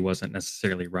methodology wasn't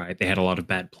necessarily right. They had a lot of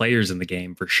bad players in the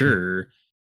game for mm, sure,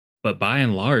 but by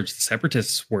and large, the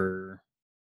separatists were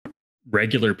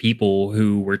regular people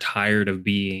who were tired of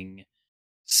being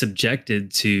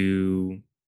subjected to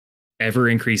ever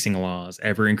increasing laws,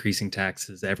 ever increasing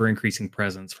taxes, ever increasing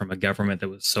presence from a government that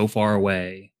was so far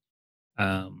away.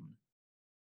 Um,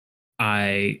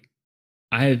 I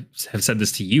have said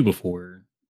this to you before,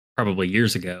 probably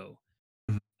years ago.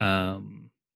 mm.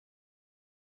 Um,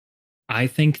 I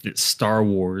think that Star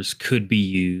Wars could be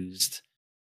used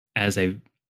as an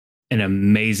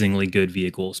amazingly good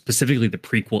vehicle, specifically the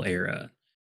prequel era.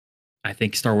 I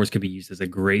think Star Wars could be used as a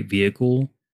great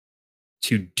vehicle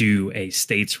to do a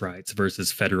states' rights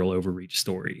versus federal overreach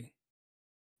story,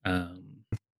 um,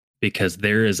 because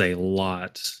there is a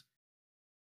lot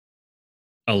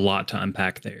to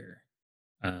unpack there.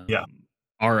 Yeah.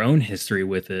 Our own history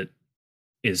with it.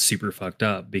 is super fucked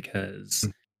up because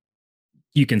Mm.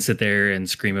 you can sit there and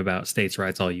scream about states'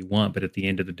 rights all you want, but at the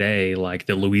end of the day, like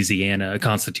the Louisiana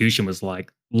Constitution was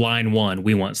like line one,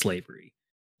 we want slavery.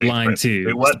 States' Line rights. Wait,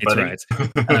 two, what, states' buddy? rights.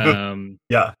 Um,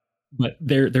 Yeah. but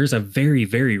there's a very,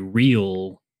 very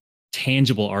real,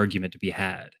 tangible argument to be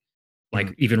had. Mhm.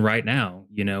 Like even right now,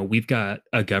 we've got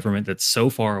a government that's so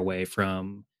far away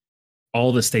from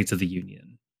all the states of the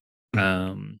union. Mhm.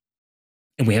 Um,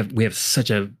 and we have such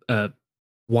a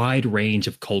wide range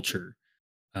of culture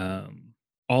um,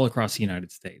 all across the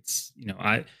United States.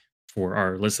 I for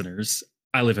our listeners,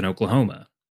 I live in Oklahoma.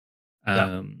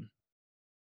 Yeah. Um,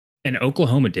 an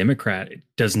Oklahoma Democrat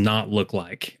does not look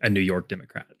like a New York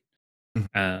Democrat.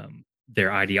 Mhm.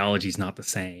 Their ideology is not the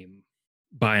same.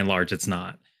 By and large, it's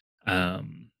not.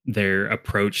 Their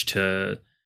approach to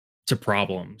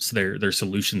problems, their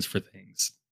solutions for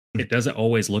things, Mhm. it doesn't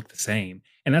always look the same,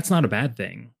 and that's not a bad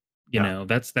thing. Yeah.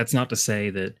 That's not to say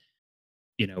that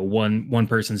one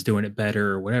person's doing it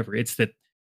better or whatever. It's that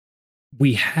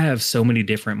we have so many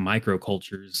different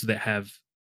microcultures that have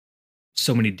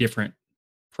so many different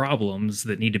problems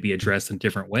that need to be Mhm. addressed in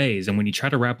different ways. And when you try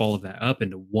to wrap all of that up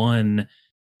into one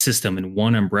system and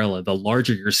one umbrella, the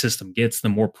larger your system gets, the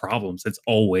more problems it's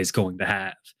always going to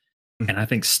have. Mhm. And I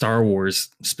think Star Wars,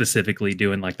 specifically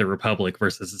doing like the Republic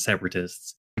versus the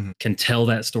Separatists, Mhm. can tell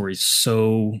that story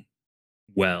so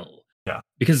well Yeah.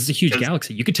 because it's a huge 'Cause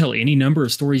galaxy. You could tell any number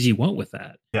of stories you want with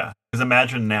that. yeah. 'Cause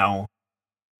imagine now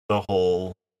the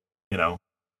whole, you know,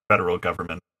 federal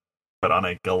government, but on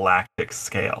a galactic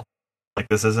scale. Like,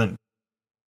 this isn't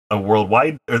a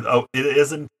worldwide it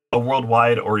isn't a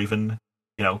worldwide or even,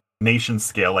 nation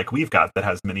scale like we've got that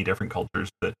has many different cultures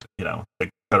that, the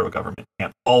federal government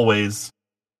can't always,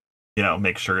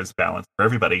 make sure is balanced for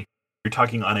everybody. You're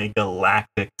talking on a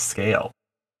galactic scale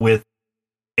with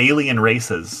alien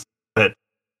races that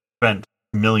spent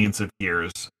millions of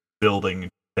years building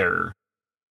their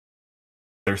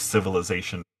their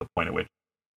civilization to the point at which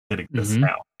it exists Hmm.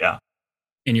 now. Yeah.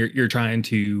 And you're trying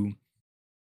to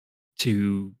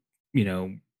you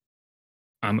know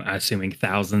I'm assuming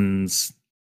thousands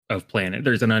of planet.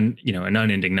 There's an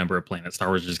unending number of planets. Star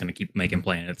Wars is just going to keep making Mhm.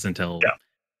 planets until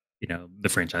Yeah. the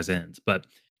franchise ends. But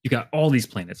you got all these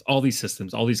planets, all these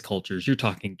systems, all these cultures. You're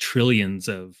talking trillions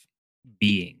of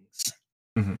beings,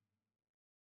 Mhm.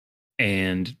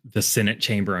 and the Senate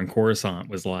chamber on Coruscant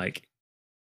was like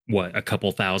what, a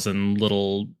couple thousand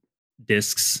little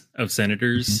discs of Mhm.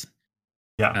 senators.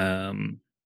 Yeah. Um,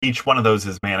 Each one of those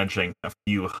is managing a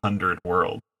few hundred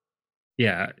worlds.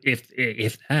 yeah, if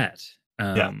that.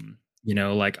 Yeah.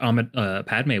 Like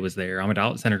Padme was there.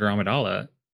 Senator Amidala,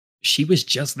 she was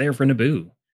just there for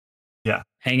Naboo, Yeah.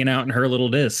 hanging out in her little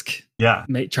disc, Yeah.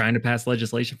 trying to pass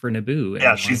legislation for Naboo,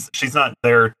 Yeah, and like, she's not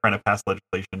there trying to pass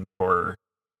legislation for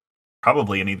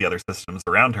probably any of the other systems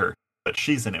around her, but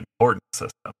she's an important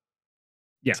system.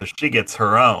 yeah. So she gets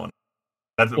her own.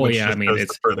 That's Well, which yeah. I just mean, goes to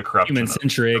it's further human corruption of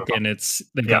centric, and they've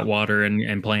yeah, got water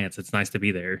and plants. It's nice to be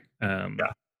there. yeah,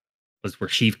 Was where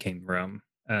Sheev came from.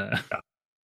 yeah.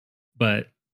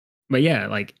 But yeah,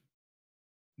 like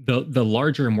the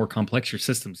larger and more complex your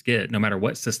systems get, no matter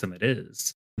what system it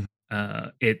is,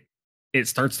 Mhm. it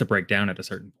starts to break down at a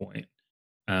certain point.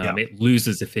 Yeah. It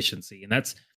loses efficiency, and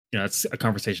that's a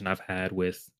conversation I've had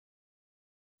with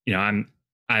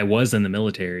I was in the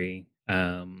military,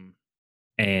 and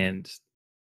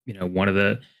one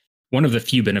of the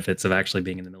few benefits of actually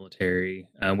being in the military,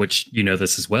 which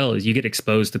this as well, is you get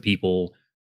exposed to people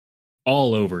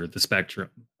all over the spectrum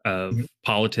Mhm. of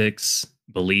politics,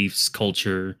 beliefs,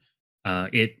 culture.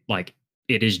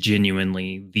 It is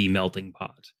genuinely the melting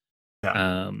pot. Yeah.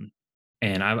 Um,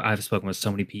 and I've spoken with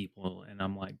so many people, and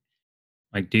I'm like,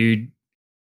 dude,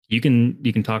 you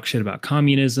can talk shit about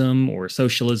communism or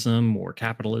socialism or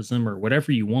capitalism or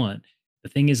whatever you want. The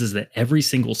thing is that every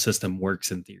single system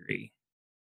works in theory.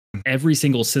 Mhm. Every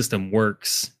single system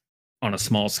works on a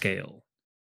small scale,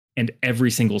 and every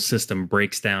single system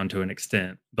breaks down to an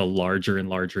extent the larger and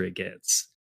larger it gets.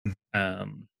 Mhm.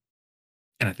 Um,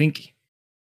 and I think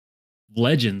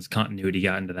Legends continuity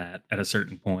got into that at a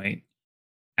certain point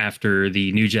after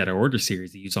the New Jedi Order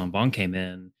series, the Yuuzhan Vong came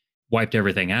in, wiped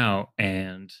everything out,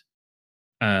 and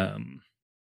um,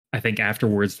 I think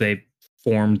afterwards they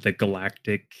formed the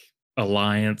Galactic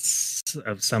Alliance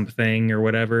of something or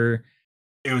whatever.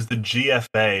 It was the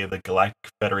GFA, the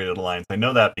Galactic Federated Alliance. I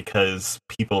know that because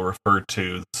people refer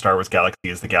to the Star Wars galaxy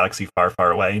as the galaxy far,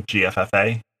 far away,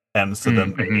 GFFA. And so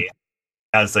then Mm-hmm. they,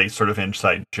 as a sort of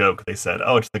inside joke, they said,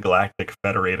 "Oh, it's the Galactic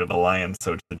Federated Alliance,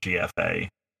 so it's the GFA."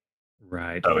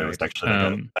 Right, So it was right. actually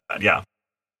like yeah.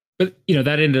 But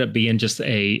that ended up being just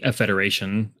a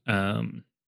federation.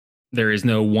 there is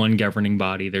no one governing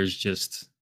body. There's just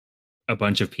a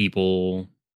bunch of people,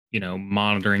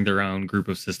 monitoring their own group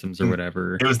of systems or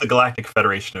whatever. It was the Galactic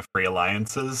Federation of Free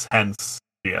Alliances, hence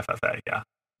GFFA. Yeah.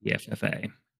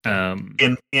 GFFA.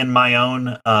 In my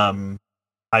own,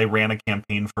 I ran a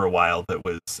campaign for a while that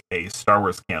was a Star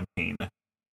Wars campaign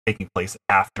taking place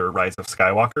after Rise of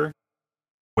Skywalker,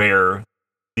 where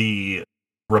the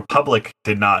Republic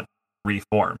did not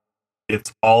reform.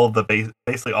 It's all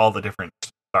basically all the different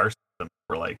star systems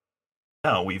were like,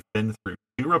 no, we've been through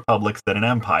 2 republics and an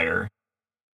empire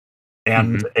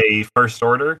and a First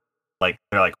Order. Like,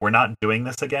 they're like, we're not doing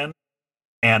this again.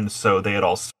 And so they had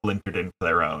all splintered into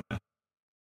their own,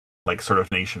 like, sort of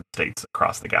nation states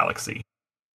across the galaxy.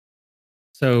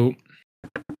 So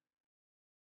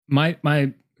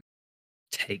my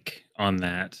take on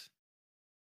that,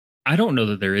 I don't know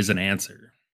that there is an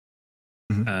answer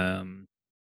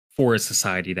for a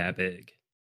society that big.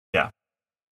 Yeah.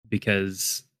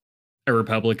 Because a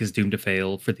republic is doomed to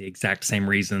fail for the exact same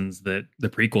reasons that the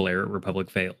prequel era republic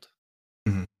failed.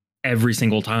 Every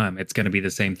single time, it's going to be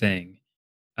the same thing.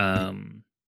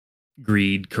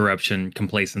 Greed, corruption,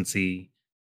 complacency,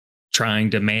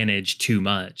 trying to manage too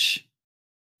much.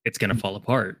 It's going to fall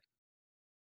apart.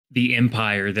 The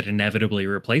empire that inevitably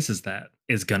replaces that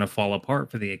is going to fall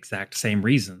apart for the exact same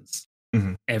reasons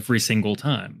every single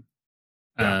time.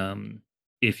 Yeah.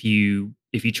 If you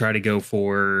try to go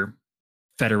for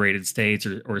federated states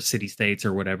or city states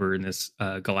or whatever in this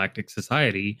galactic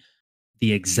society,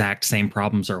 the exact same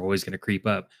problems are always going to creep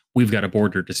up. We've got a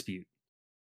border dispute.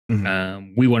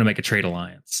 We want to make a trade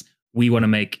alliance. We want to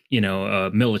make, a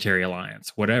military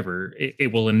alliance, whatever.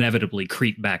 It will inevitably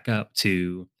creep back up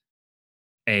to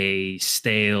a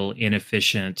stale,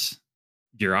 inefficient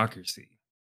bureaucracy.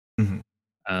 We're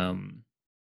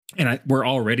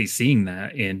already seeing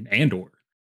that in Andor.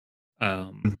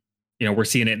 We're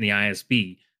seeing it in the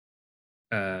ISB.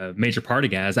 Major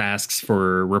Partagas asks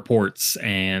for reports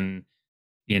and,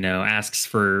 asks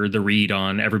for the read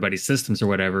on everybody's systems or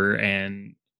whatever.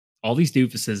 And all these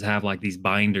doofuses have like these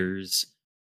binders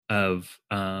of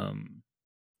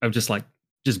just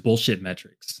bullshit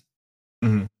metrics.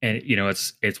 And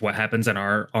it's what happens in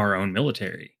our own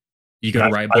military. You go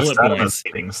to write bullet points.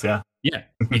 Meetings, yeah. Yeah.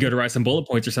 You go to write some bullet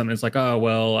points or something. It's like, oh,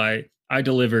 well, I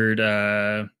delivered,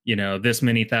 this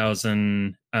many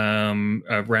thousand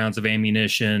rounds of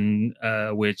ammunition,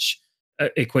 which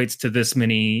equates to this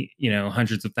many,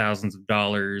 hundreds of thousands of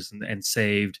dollars and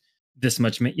saved this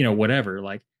much, whatever.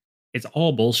 Like, it's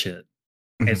all bullshit.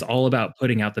 It's all about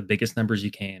putting out the biggest numbers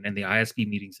you can. And the ISB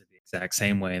meetings are the exact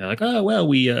same way. And they're like, oh, well,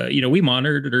 we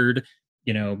monitored,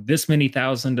 this many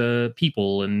thousand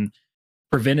people and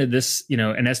prevented this,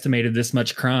 and estimated this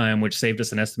much crime, which saved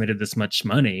us and estimated this much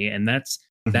money. And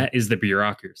that is the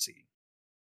bureaucracy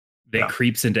that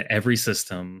creeps into every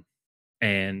system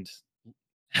and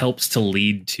helps to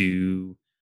lead to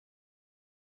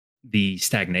the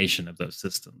stagnation of those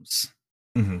systems.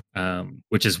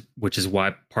 Which is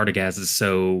why Partagas is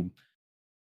so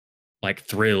like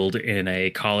thrilled in a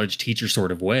college teacher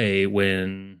sort of way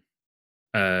when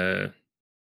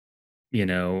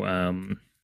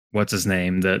what's his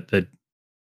name, the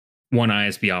one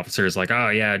ISB officer is like, oh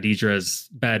yeah, Deidre's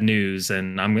bad news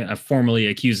and I'm formally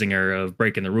accusing her of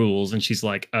breaking the rules, and she's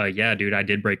like, yeah dude, I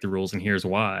did break the rules and here's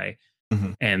why,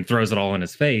 and throws it all in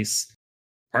his face.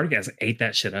 Partagas ate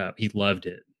that shit up. He loved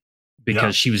it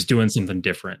because she was doing something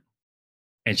different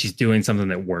and she's doing something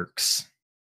that works.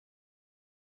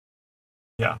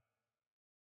 Yeah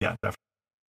definitely.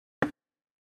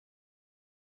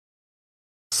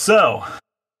 So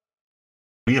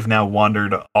we have now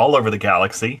wandered all over the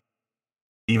galaxy,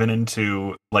 even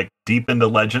into like deep into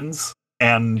Legends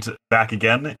and back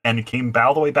again, and came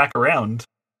all the way back around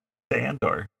to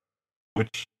Andor,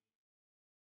 which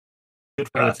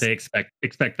I would say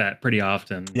expect that pretty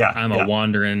often. I'm a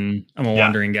wandering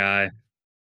guy.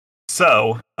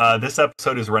 So this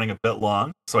episode is running a bit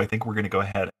long, so I think we're going to go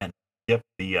ahead and skip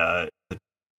the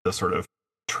sort of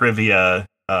trivia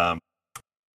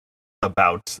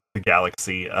about the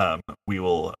galaxy. We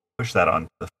will push that on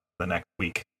the next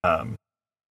week. I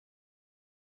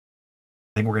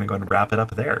think we're going to go and wrap it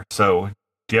up there. So,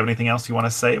 do you have anything else you want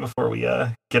to say before we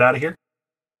get out of here?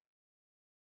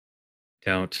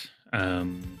 Don't.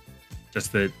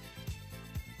 Just that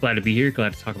glad to be here.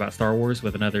 Glad to talk about Star Wars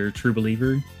with another true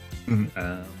believer.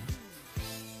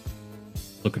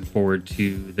 Looking forward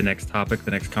to the next topic,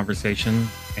 the next conversation,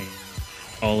 and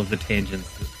all of the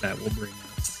tangents that will bring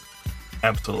us.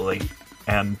 Absolutely.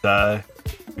 And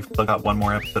we've still got one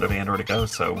more episode of Andor to go,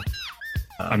 so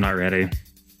I'm not ready.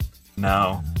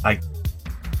 No,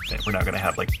 we're not going to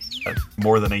have like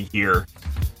more than a year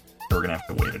So we're going to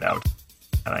have to wait it out.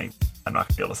 And I'm not going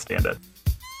to be able to stand it.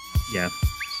 Yeah,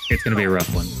 it's going to be a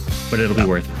rough one, but it'll be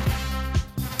worth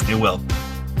it. It will.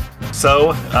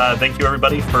 So, thank you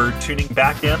everybody for tuning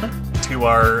back in to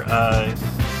our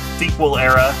sequel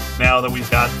era now that we've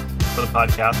got for the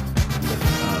podcast.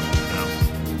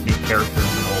 With, new characters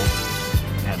and old.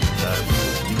 And